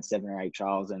 if you've had 7 or 8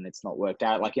 trials and it's not worked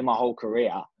out, like in my whole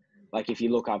career, like if you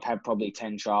look, I've had probably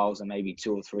 10 trials and maybe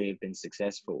 2 or 3 have been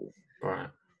successful. Right.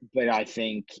 But I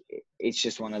think it's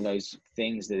just one of those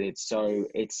things that it's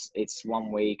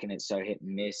 1 week and it's so hit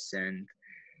and miss, and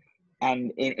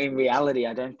in reality,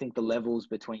 I don't think the levels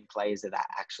between players are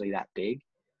actually that big.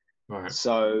 Right.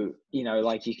 So, you know,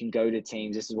 like you can go to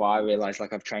teams. This is why I realized,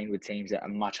 like, I've trained with teams at a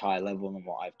much higher level than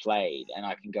what I've played, and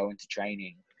I can go into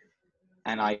training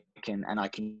and I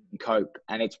can cope.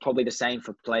 And it's probably the same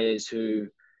for players who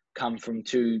come from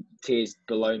 2 tiers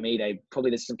below me.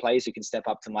 There's some players who can step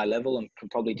up to my level and can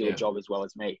probably do a job as well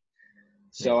as me.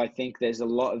 So I think there's a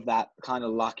lot of that kind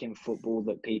of luck in football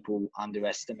that people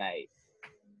underestimate.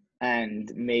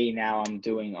 And me now,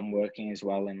 I'm working as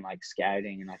well in like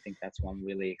scouting. And I think that's one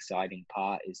really exciting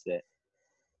part, is that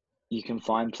you can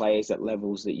find players at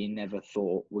levels that you never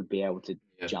thought would be able to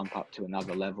jump up to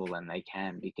another level, and they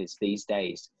can, because these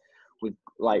days with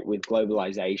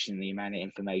globalization, the amount of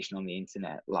information on the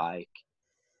internet, like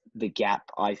the gap,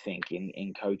 I think,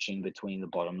 in coaching between the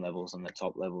bottom levels and the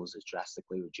top levels is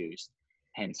drastically reduced.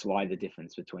 Hence why the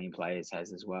difference between players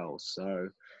has as well. So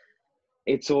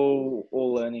it's all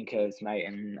learning curves, mate,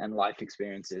 and life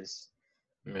experiences.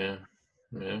 Yeah.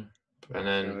 And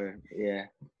then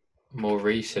more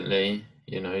recently,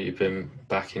 you know, you've been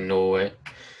back in Norway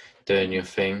doing your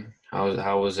thing.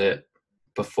 How was it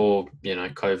before, you know,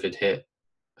 COVID hit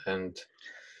and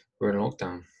we're in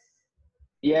lockdown?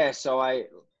 So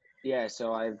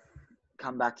I've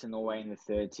come back to Norway in the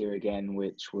 3rd tier again,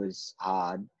 which was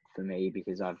hard for me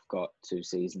because I've got 2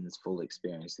 seasons full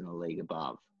experience in the league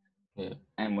above. Yeah.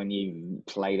 And when you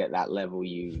played at that level,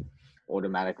 you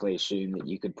automatically assume that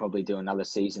you could probably do another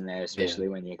season there, especially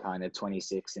when you're kind of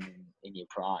 26 and in your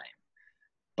prime.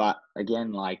 But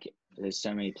again, like, there's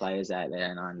so many players out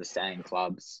there, and I understand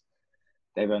clubs,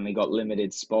 they've only got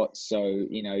limited spots. So,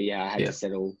 you know, I had to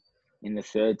settle in the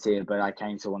 3rd tier, but I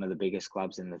came to one of the biggest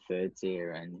clubs in the 3rd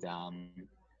tier, and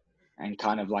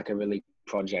kind of like a really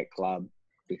project club,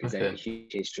 because they have a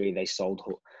huge history. They sold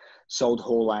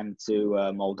Haaland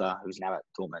to Mulder, who's now at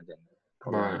Dortmund and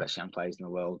probably one of the best young players in the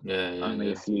world.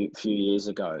 Only a few years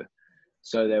ago.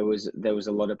 So there was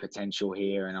a lot of potential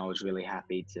here, and I was really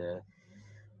happy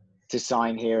to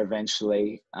sign here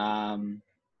eventually. And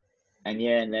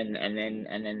then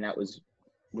that was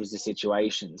the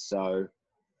situation. So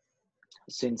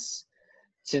since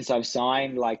I've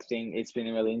signed, like, it's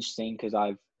been really interesting, because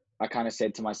I kind of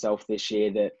said to myself this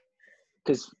year that,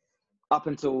 because up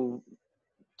until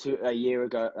a year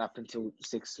ago, up until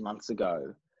 6 months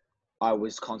ago, I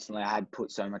had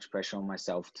put so much pressure on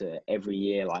myself to every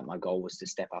year, like, my goal was to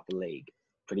step up a league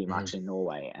pretty much in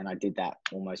Norway. And I did that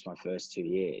almost my first 2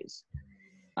 years.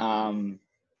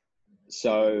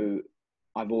 So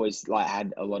I've always, like,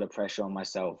 had a lot of pressure on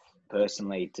myself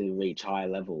personally to reach higher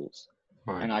levels.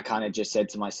 Right. And I kind of just said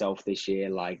to myself this year,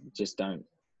 like, just don't,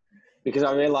 because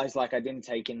I realized, like, I didn't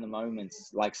take in the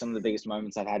moments, like some of the biggest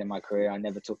moments I've had in my career, I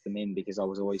never took them in because I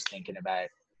was always thinking about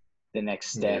the next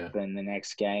step and the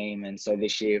next game. And so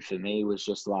this year for me was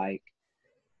just like,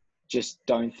 just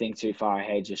don't think too far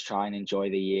ahead. Just try and enjoy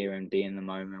the year and be in the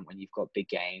moment when you've got big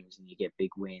games and you get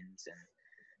big wins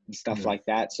and stuff like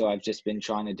that. So I've just been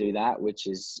trying to do that, which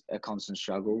is a constant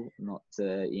struggle, not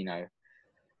to, you know,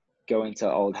 go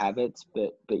into old habits,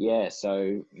 but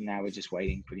so now we're just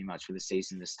waiting pretty much for the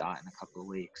season to start in a couple of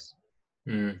weeks.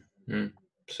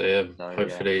 So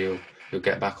hopefully you'll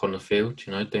get back on the field,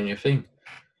 you know, doing your thing.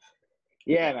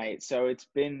 Yeah, mate. So it's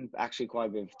been actually quite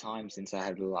a bit of time since I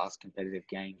had the last competitive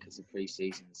game, because the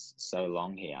pre-season's so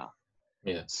long here.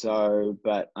 Yeah. So,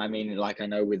 but I mean, like, I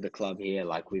know with the club here,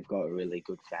 like, we've got a really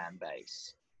good fan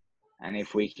base, and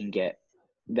if we can get,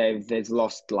 they've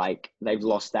lost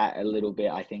that a little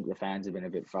bit. I think the fans have been a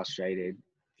bit frustrated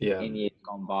in years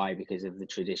gone by because of the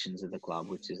traditions of the club,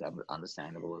 which is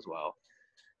understandable as well.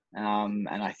 And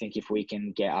I think if we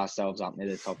can get ourselves up near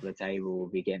the top of the table, we'll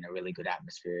be getting a really good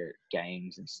atmosphere at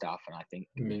games and stuff. And I think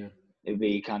it'd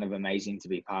be kind of amazing to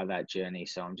be part of that journey.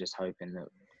 So I'm just hoping that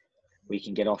we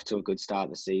can get off to a good start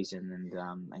of the season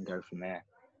and go from there.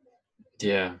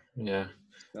 Yeah, yeah.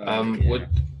 Yeah.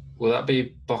 Will that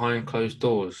be behind closed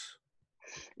doors?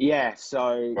 Yeah.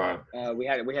 So right. we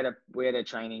had a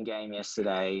training game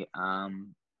yesterday,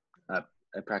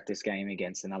 a practice game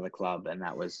against another club, and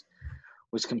that was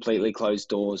completely closed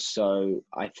doors. So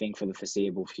I think for the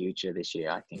foreseeable future this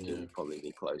year, I think it will probably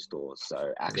be closed doors.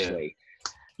 So actually,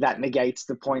 that negates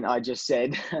the point I just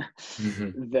said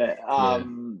that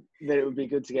that it would be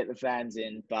good to get the fans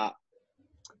in. But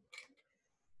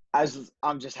as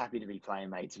I'm just happy to be playing,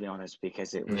 mate, to be honest,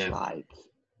 because it was like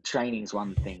training's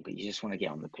one thing, but you just want to get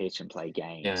on the pitch and play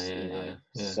games. Yeah.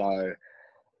 So.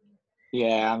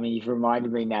 Yeah, I mean, you've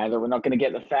reminded me now that we're not going to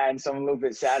get the fans, so I'm a little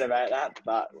bit sad about that.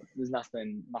 But there's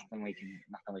nothing we can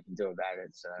do about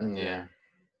it. So yeah.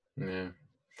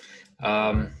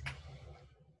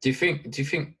 Do you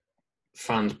think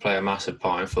fans play a massive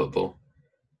part in football?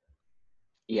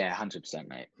 Yeah, 100%,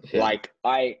 mate. Yeah. Like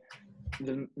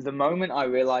the moment I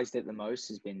realised it the most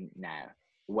has been now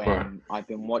when I've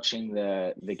been watching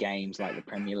the games like the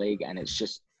Premier League, and it's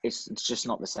just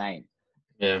not the same.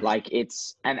 Yeah. Like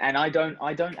it's and I don't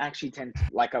actually tend to,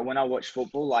 like, when I watch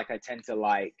football, like I tend to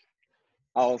like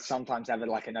I'll sometimes have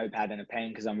like a notepad and a pen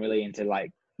because I'm really into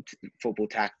like football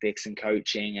tactics and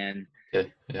coaching and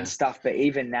stuff. But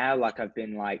even now, like I've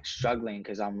been like struggling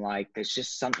because I'm like there's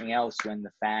just something else when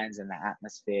the fans and the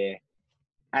atmosphere,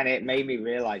 and it made me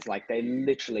realize like they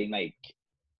literally make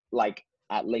like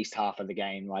at least half of the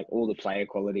game. Like all the player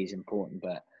quality is important,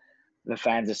 but the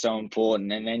fans are so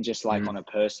important. And then just like on a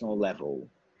personal level,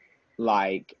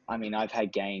 like, I mean, I've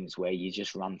had games where you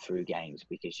just run through games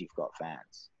because you've got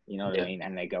fans, you know what I mean?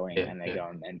 And they're going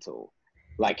mental.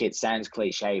 Like it sounds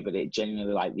cliche, but it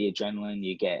genuinely, like the adrenaline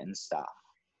you get and stuff.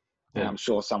 And I'm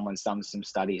sure someone's done some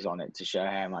studies on it to show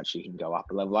how much you can go up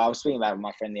a level. I was speaking about it with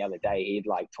my friend the other day. He'd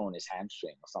like torn his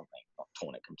hamstring or something, not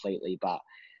torn it completely, but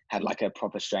had like a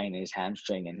proper strain in his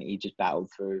hamstring, and he just battled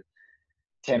through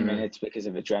 10 minutes because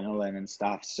of adrenaline and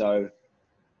stuff. So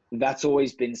that's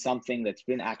always been something that's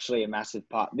been actually a massive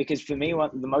part, because for me,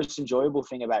 the most enjoyable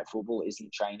thing about football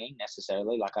isn't training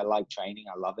necessarily. Like I like training,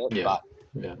 I love it, but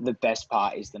the best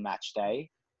part is the match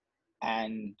day.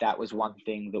 And that was one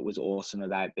thing that was awesome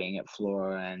about being at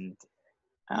Flora, and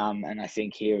I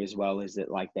think here as well, is that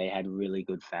like they had really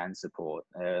good fan support,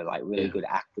 like really good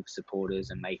active supporters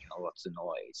and making lots of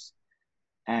noise.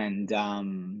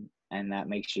 And that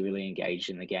makes you really engaged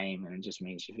in the game, and it just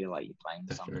means you feel like you're playing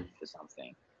something for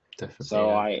something. Definitely. So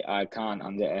I can't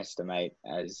underestimate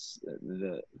as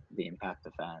the impact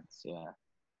of fans.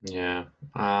 Yeah.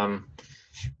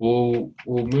 We'll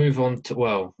move on to,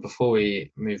 well, before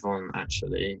we move on,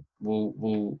 actually,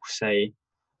 we'll say,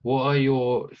 what are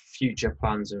your future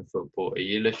plans in football? Are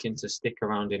you looking to stick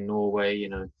around in Norway, you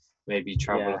know, maybe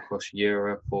travel across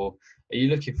Europe, or are you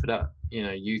looking for that, you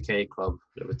know, UK club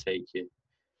that would take you?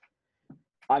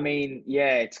 I mean,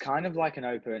 yeah, it's kind of like an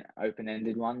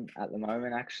open-ended one at the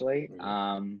moment, actually.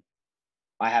 I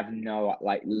have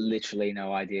literally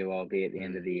no idea where I'll be at the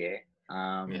end of the year.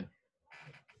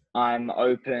 I'm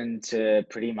open to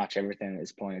pretty much everything at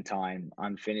this point in time.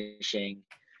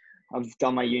 I've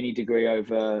done my uni degree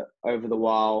over the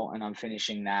while, and I'm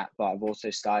finishing that, but I've also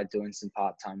started doing some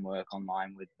part-time work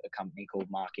online with a company called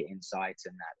Market Insights,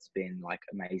 and that's been like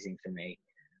amazing for me.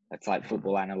 It's like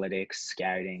football analytics,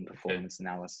 scouting, performance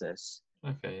analysis.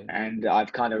 And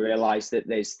I've kind of realized that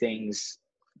there's things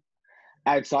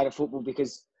outside of football,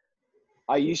 because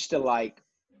I used to like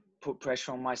put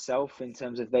pressure on myself in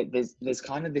terms of that there's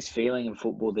kind of this feeling in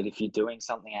football that if you're doing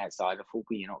something outside of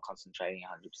football, you're not concentrating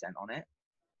 100% on it.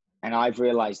 And I've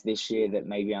realized this year that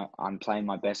maybe I'm playing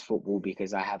my best football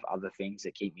because I have other things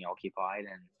that keep me occupied.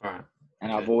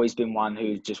 And I've always been one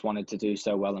who just wanted to do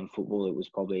so well in football, it was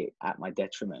probably at my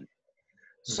detriment.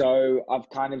 So I've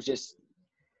kind of just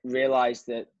realized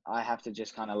that I have to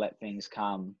just kind of let things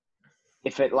come.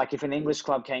 If an English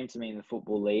club came to me in the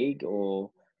Football League, or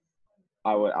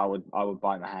I would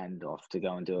bite my hand off to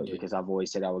go and do it, because I've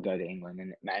always said I would go to England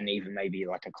and even maybe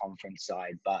like a conference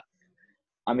side. But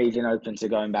I'm even open to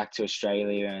going back to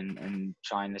Australia and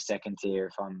trying the second tier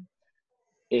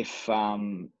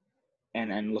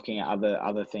and looking at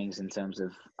other things in terms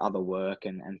of other work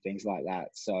and things like that.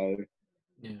 So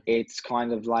it's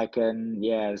kind of like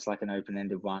it's like an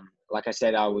open-ended one. Like I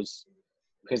said,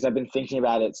 because I've been thinking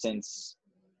about it since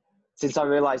I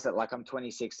realized that, like, I'm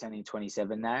 26, turning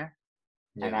 27 now.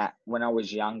 And when I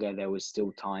was younger, there was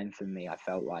still time for me. I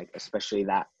felt like, especially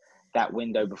that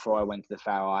window before I went to the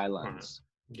Faroe Islands.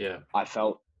 I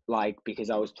felt like, because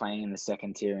I was playing in the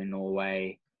second tier in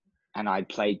Norway, and I'd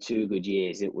played 2 good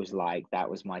years, it was like, that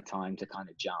was my time to kind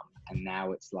of jump. And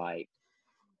now it's like,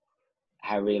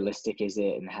 how realistic is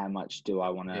it? And how much do I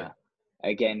want to,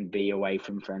 again, be away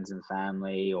from friends and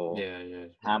family? Or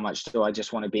how much do I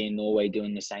just want to be in Norway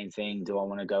doing the same thing? Do I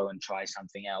want to go and try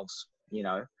something else, you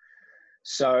know?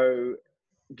 So,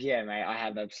 yeah, mate, I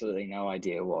have absolutely no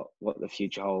idea what the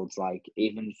future holds. Like,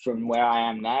 even from where I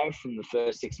am now, from the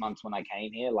first 6 months when I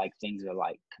came here, like, things are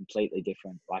like completely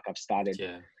different. Like, I've started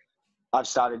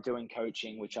doing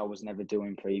coaching, which I was never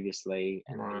doing previously,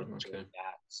 and really enjoying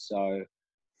that. So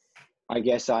I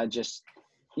guess I just,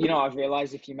 you know, I've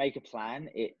realized if you make a plan,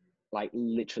 it like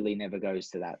literally never goes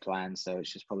to that plan. So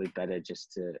it's just probably better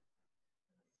just to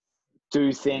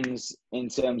do things in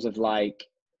terms of like,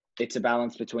 it's a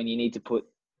balance between, you need to put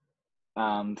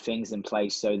things in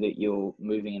place so that you're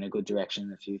moving in a good direction in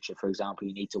the future. For example,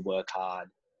 you need to work hard.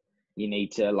 You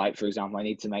need to, like, for example, I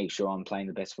need to make sure I'm playing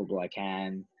the best football I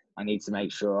can. I need to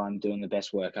make sure I'm doing the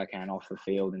best work I can off the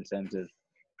field in terms of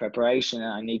preparation.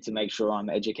 And I need to make sure I'm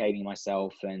educating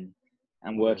myself and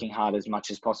working hard as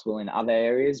much as possible in other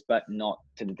areas, but not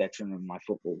to the detriment of my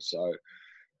football. So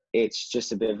it's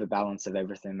just a bit of a balance of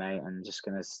everything, mate. I'm just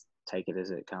going to take it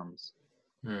as it comes.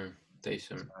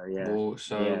 Decent.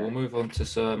 So, we'll move on to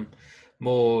some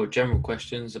more general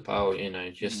questions about, you know,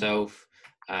 yourself,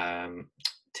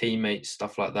 teammates,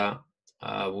 stuff like that.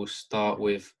 We'll start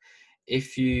with,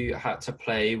 if you had to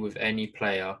play with any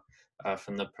player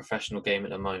from the professional game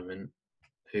at the moment,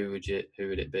 who would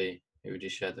it be? Who would you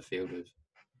share the field with?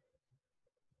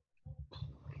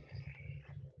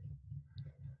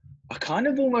 I kind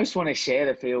of almost want to share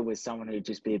the field with someone who'd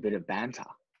just be a bit of banter.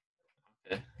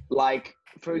 Okay. Like,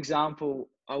 for example,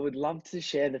 I would love to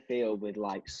share the field with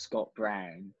like Scott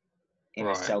Brown in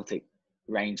a Celtic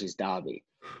Rangers derby,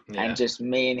 and just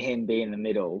me and him be in the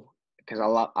middle, because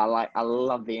I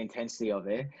love the intensity of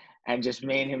it, and just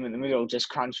me and him in the middle, just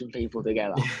crunching people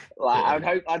together. Like,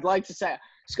 I'd like to say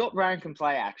Scott Brown can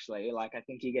play, actually. Like, I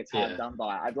think he gets hard done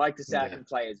by. I'd like to say I can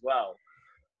play as well,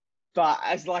 but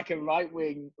as like a right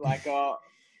wing, like a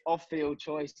off field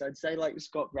choice, I'd say like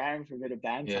Scott Brown for a bit of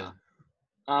banter.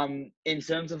 In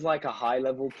terms of like a high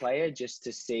level player, just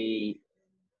to see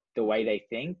the way they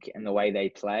think and the way they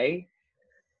play,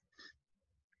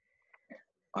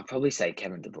 I'd probably say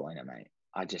Kevin De Bruyne, mate.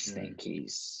 I just think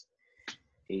he's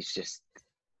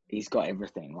got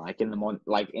everything. Like in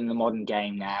the modern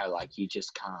game now, like you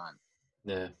just can't.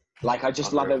 Yeah. Like, I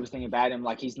just love everything about him.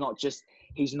 Like, he's not just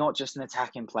an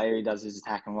attacking player. He does his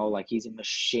attack and roll. Like, he's a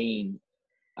machine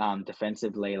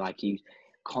defensively. Like, he's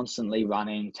constantly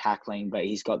running, tackling, but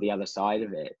he's got the other side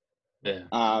of it. Yeah.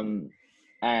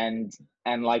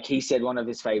 And like he said, one of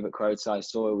his favorite quotes I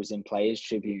saw was in Players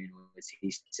Tribune, was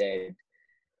he said,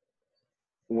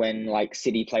 when like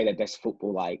City play their best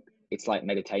football, like it's like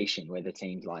meditation, where the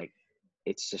team's like,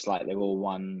 it's just like they're all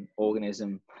one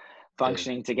organism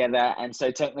functioning together. And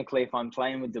so technically, if I'm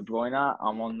playing with De Bruyne,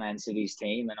 I'm on Man City's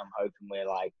team, and I'm hoping we're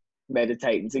like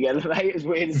meditating together, mate, as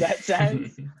weird as that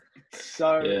sounds.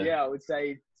 So I would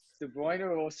say De Bruyne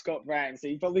or Scott Brown. So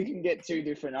you probably can get 2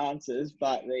 different answers,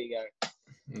 but there you go.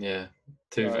 Yeah,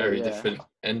 2 very different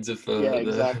ends of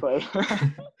exactly.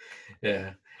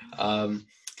 Yeah.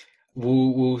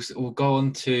 We'll go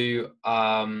on to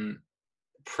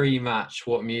pre-match.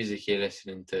 What music you're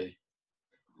listening to?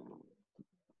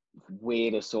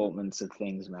 Weird assortments of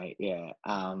things, mate. Yeah.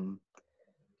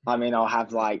 I mean, I'll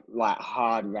have like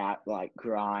hard rap, like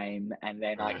grime, and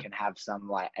then I can have some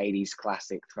like 80s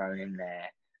classic thrown in there.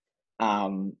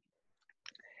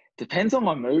 Depends on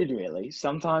my mood, really.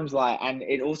 Sometimes and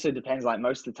it also depends, like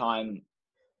most of the time,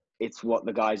 it's what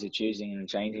the guys are choosing in the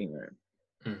changing room.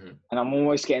 And I'm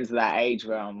almost getting to that age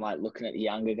where I'm like looking at the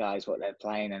younger guys, what they're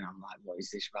playing, and I'm like, what is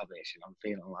this rubbish? And I'm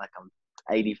feeling like I'm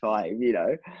 85, you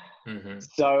know?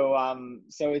 So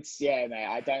it's, mate,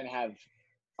 I don't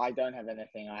have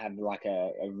anything. I have like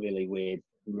a really weird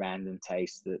random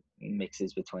taste that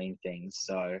mixes between things.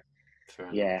 So Fair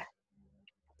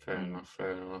enough.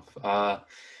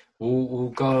 We'll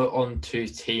go on to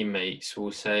teammates.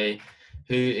 We'll say,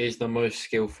 who is the most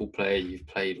skillful player you've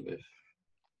played with?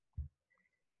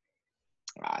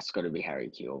 It's got to be Harry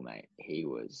Kewell, mate. It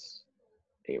was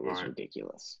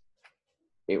ridiculous.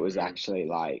 It was actually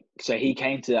like, so he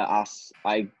came to us.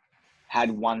 I had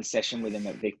one session with him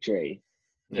at Victory.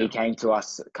 He came to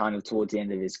us kind of towards the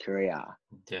end of his career.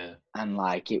 Yeah. And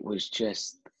like, it was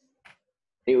just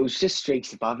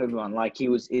streaks above everyone. Like,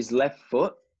 his left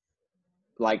foot,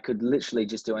 like, could literally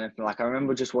just do anything. Like, I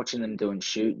remember just watching them doing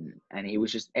shooting, and he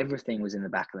was just, everything was in the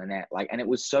back of the net. Like, and it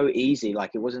was so easy.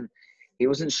 Like, he wasn't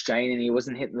straining. He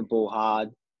wasn't hitting the ball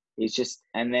hard. He's just,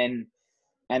 and then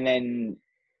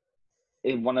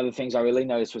one of the things I really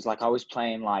noticed was like I was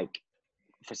playing like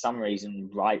for some reason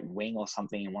right wing or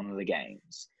something in one of the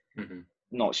games.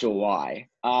 Not sure why.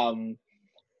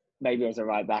 Maybe I was a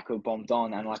right back who bombed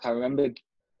on, and like I remember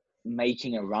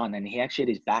making a run, and he actually had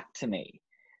his back to me,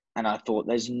 and I thought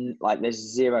there's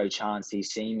zero chance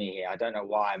he's seen me here. I don't know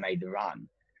why I made the run,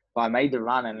 but I made the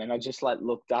run, and then I just like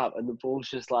looked up, and the ball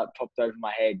just like popped over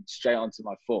my head straight onto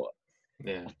my foot.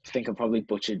 Yeah, I think I probably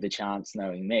butchered the chance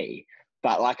knowing me,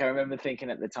 but like I remember thinking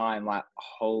at the time, like,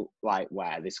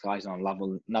 wow, this guy's on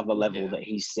another level that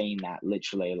he's seen that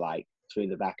literally like through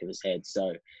the back of his head.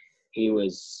 So he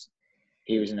was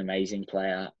an amazing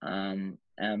player. And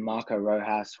Marco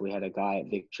Rojas, we had a guy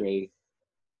at Victory.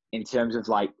 In terms of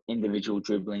like individual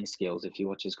dribbling skills, if you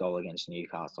watch his goal against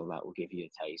Newcastle, that will give you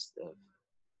a taste of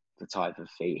the type of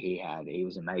feet he had. He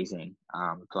was amazing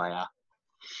player.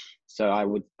 So I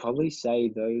would probably say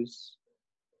those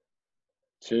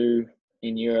two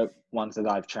in Europe, ones that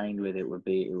I've trained with, it would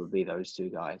be those two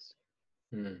guys.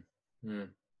 In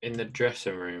the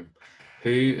dressing room,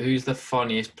 who's the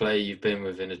funniest player you've been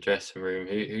with in the dressing room?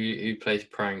 Who plays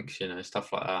pranks,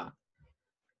 stuff like that?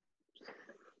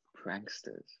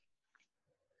 Pranksters.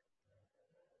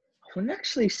 I wouldn't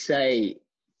actually say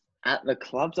at the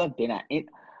clubs I've been at.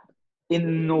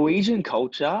 In Norwegian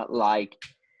culture, like,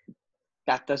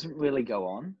 that doesn't really go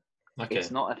on. Okay.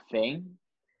 It's not a thing.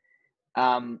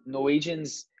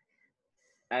 Norwegians,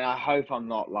 and I hope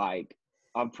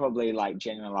I'm probably like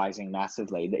generalizing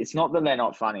massively. It's not that they're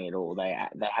not funny at all. They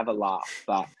have a laugh,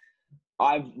 but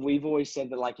we've always said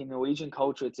that like in Norwegian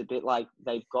culture, it's a bit like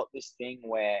they've got this thing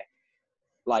where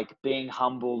like being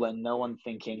humble and no one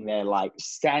thinking they're like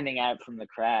standing out from the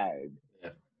crowd. Yeah.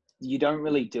 You don't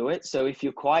really do it. So if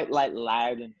you're quite like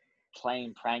loud and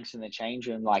playing pranks in the change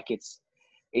room, like it's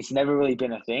never really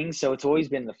been a thing. So it's always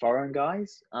been the foreign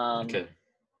guys. Okay.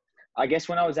 I guess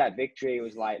when I was at Victory, it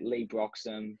was like Lee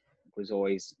Broxham was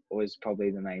always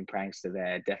probably the main prankster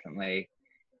there. Definitely.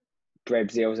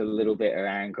 Brebsy, I was a little bit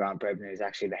around Grant Brebner, who's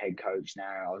actually the head coach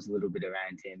now. I was a little bit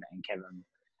around him, and Kevin.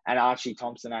 And Archie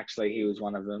Thompson, actually, he was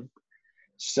one of them.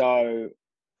 So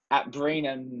at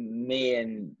BRYNE, me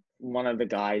and one of the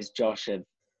guys, Josh, have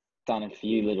done a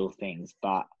few little things.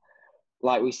 But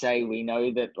like we say, we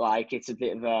know that like it's a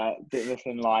bit of a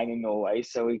thin line in Norway,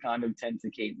 so we kind of tend to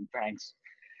keep pranks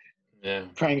to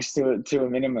a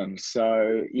minimum.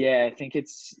 So yeah, I think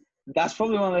that's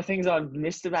probably one of the things I've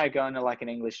missed about going to like an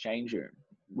English change room.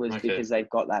 Was because they've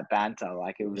got that banter.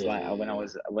 Like it was when I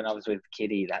was with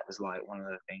Kitty, that was like one of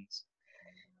the things.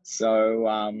 So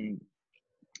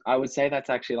I would say that's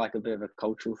actually like a bit of a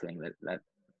cultural thing that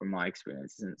from my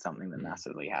experience isn't something that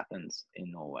massively happens in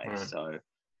Norway. Right. So,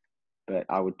 but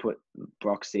I would put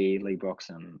Broxy, Lee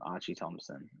Broxham, Archie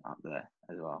Thompson up there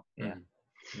as well. Yeah.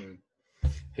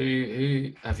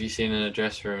 Who have you seen in a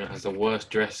dressing room that has the worst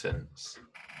dress sense?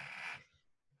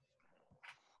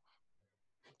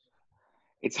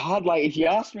 It's hard. Like, if you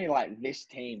ask me, like, this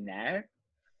team now,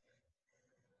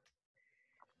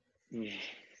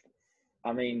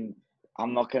 I mean,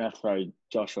 I'm not going to throw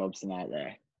Josh Robson out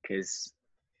there because,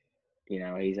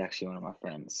 he's actually one of my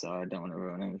friends, so I don't want to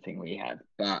ruin anything we have.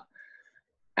 But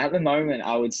at the moment,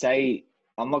 I would say,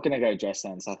 I'm not going to go dress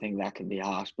sense. I think that can be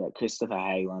harsh, but Christopher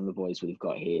Hay, one of the boys we've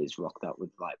got here, is rocked up with,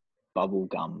 like,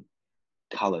 bubblegum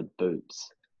coloured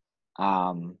boots.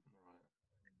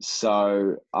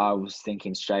 So I was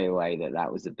thinking straight away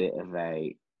that was a bit of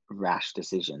a rash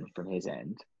decision from his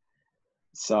end.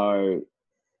 So,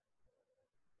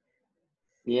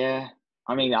 yeah.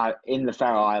 I mean, in the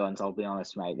Faroe Islands, I'll be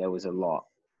honest, mate, there was a lot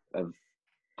of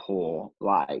poor,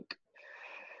 like,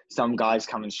 some guys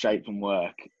coming straight from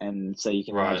work. And so you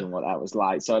can imagine what that was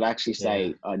like. So I'd actually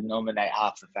say I'd nominate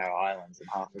half the Faroe Islands and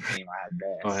half the team I had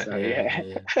there. Right, so,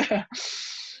 yeah.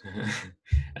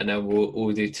 And then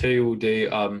we'll do two. We'll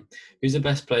do who's the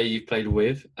best player you've played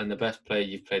with and the best player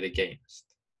you've played against?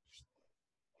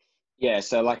 Yeah,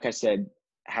 so like I said,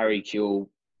 Harry Kuehl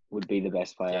would be the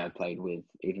best player I played with,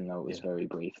 even though it was very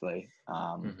briefly.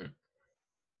 And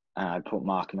I put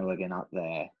Mark Milligan up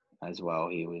there as well.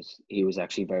 He was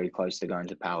actually very close to going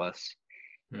to Palace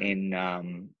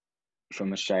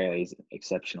from Australia. He's an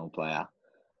exceptional player.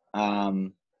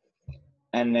 And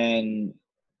then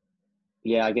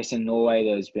I guess in Norway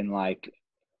there's been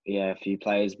a few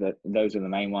players, but those are the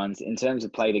main ones. In terms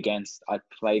of played against, I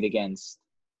played against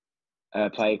a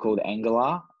player called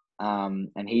Engelar, and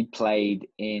he'd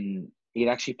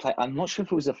actually played, I'm not sure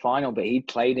if it was a final, but he'd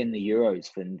played in the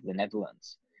Euros for the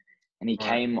Netherlands. And he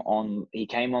came on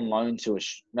loan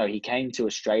he came to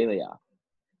Australia.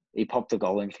 He popped a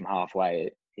goal in from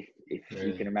halfway, if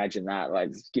you can imagine that,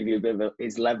 like, just give you a bit of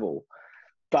his level.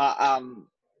 But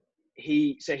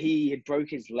he had broke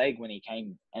his leg when he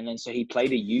came, and then so he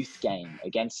played a youth game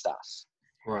against us.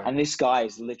 Right. And this guy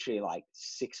is literally like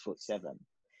 6'7".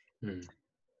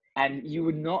 And you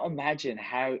would not imagine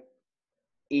how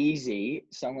easy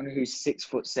someone who's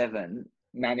 6'7"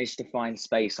 managed to find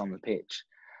space on the pitch.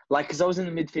 Like, because I was in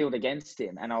the midfield against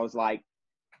him, and I was like,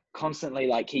 constantly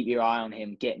like, keep your eye on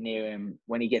him, get near him.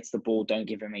 When he gets the ball, don't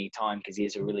give him any time because he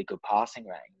has a really good passing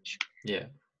range. Yeah.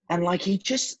 And like,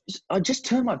 I just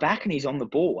turned my back and he's on the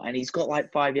ball and he's got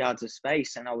like 5 yards of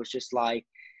space. And I was just like,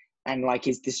 and like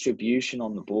his distribution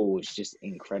on the ball was just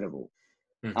incredible.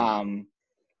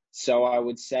 So I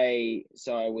would say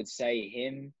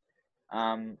him.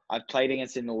 I played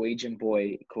against a Norwegian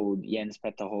boy called Jens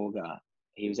Petter Holger.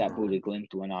 He was at Bodø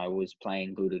Glimt when I was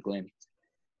playing Bodø Glimt.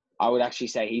 I would actually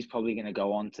say he's probably going to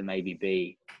go on to maybe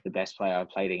be the best player I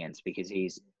played against because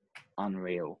he's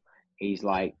unreal. He's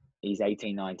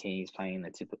 18, 19. He's playing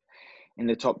in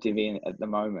the top division at the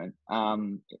moment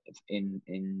in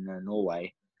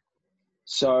Norway.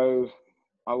 So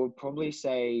I would probably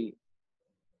say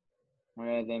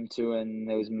them two, and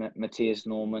there was Matthias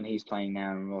Norman. He's playing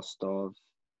now in Rostov.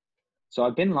 So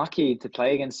I've been lucky to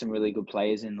play against some really good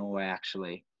players in Norway,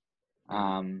 actually.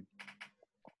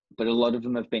 But a lot of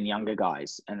them have been younger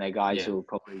guys, and they're guys who will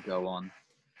probably go on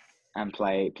and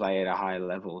play at a higher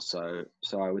level. So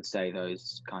I would say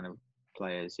those kind of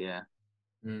players, yeah.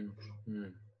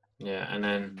 Yeah, and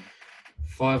then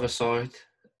five-a-side,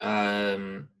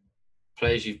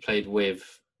 players you've played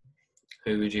with,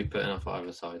 who would you put in a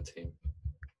five-a-side team?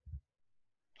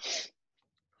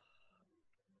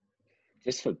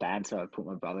 Just for banter, I'd put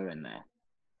my brother in there.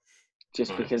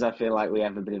 Just because I feel like we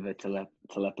have a bit of a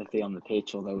telepathy on the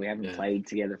pitch, although we haven't played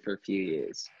together for a few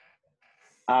years.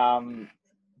 To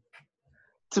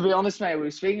be honest, mate, we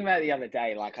were speaking about it the other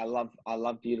day. Like, I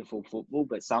love beautiful football,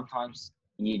 but sometimes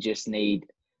you just need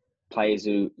players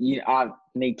I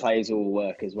need players who will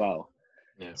work as well.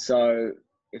 Yeah. So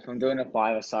if I'm doing a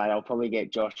five-a-side, I'll probably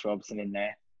get Josh Robson in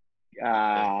there.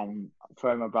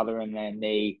 Throw my brother in there,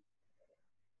 me.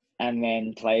 And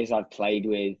then players I've played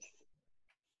with,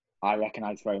 I reckon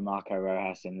I'd throw Marco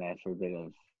Rojas in there for a bit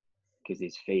of, because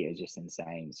his feet are just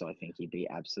insane. So I think he'd be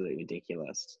absolutely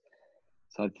ridiculous.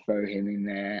 So I'd throw him in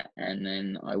there, and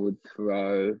then I would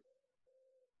throw.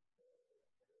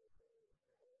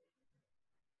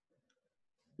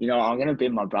 I'm gonna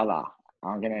bin my brother.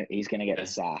 He's gonna get the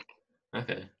sack.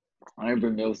 Okay. I'm gonna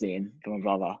bring Millsy in for my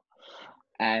brother,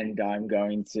 and I'm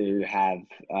going to have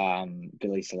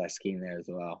Billy Selesky in there as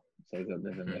well. So we've got a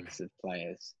bit of a mix of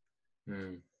players.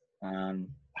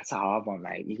 That's a hard one,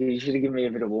 mate. You should have given me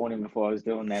a bit of warning before I was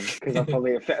doing them, because I'm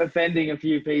probably offending a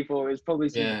few people. It's probably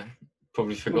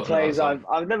probably forgotten players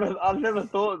I've never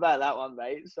thought about that one,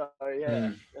 mate. So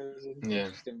it was an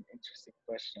interesting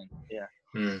question.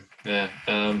 And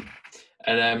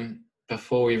then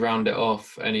before we round it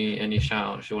off, any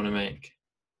shout outs you want to make?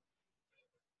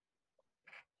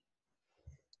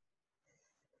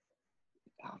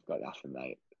 I've got nothing,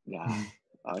 mate. Yeah,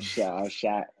 I'll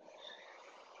shout.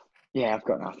 Yeah, I've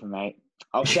got nothing, mate.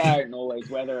 I'll shout out Norway's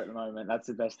weather at the moment. That's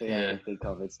the best thing I can think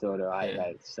of. It's still alright,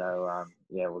 mate. So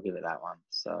we'll give it that one.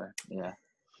 So yeah.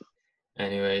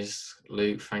 Anyways,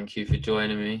 Luke, thank you for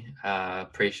joining me.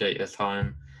 Appreciate your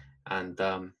time, and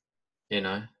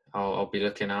I'll be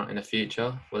looking out in the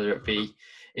future, whether it be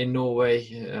in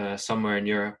Norway, somewhere in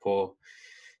Europe, or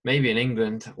maybe in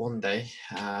England one day.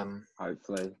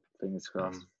 Hopefully, fingers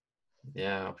crossed.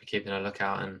 I'll be keeping a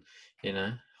lookout, and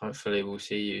hopefully we'll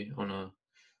see you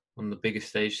on the biggest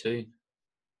stage soon.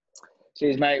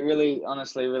 Cheers, mate. Really,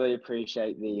 honestly, really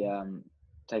appreciate the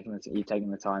taking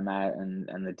the time out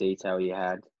and the detail you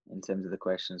had in terms of the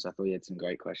questions. I thought you had some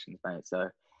great questions, mate. So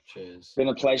cheers. It's been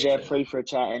a pleasure. Free for a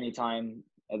chat anytime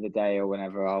of the day or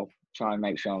whenever. I'll try and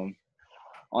make sure I'm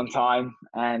on time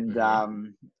and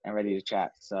ready to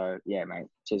chat. So yeah, mate.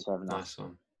 Cheers for having us. Nice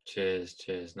one.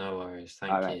 Cheers. No worries.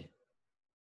 Thank you.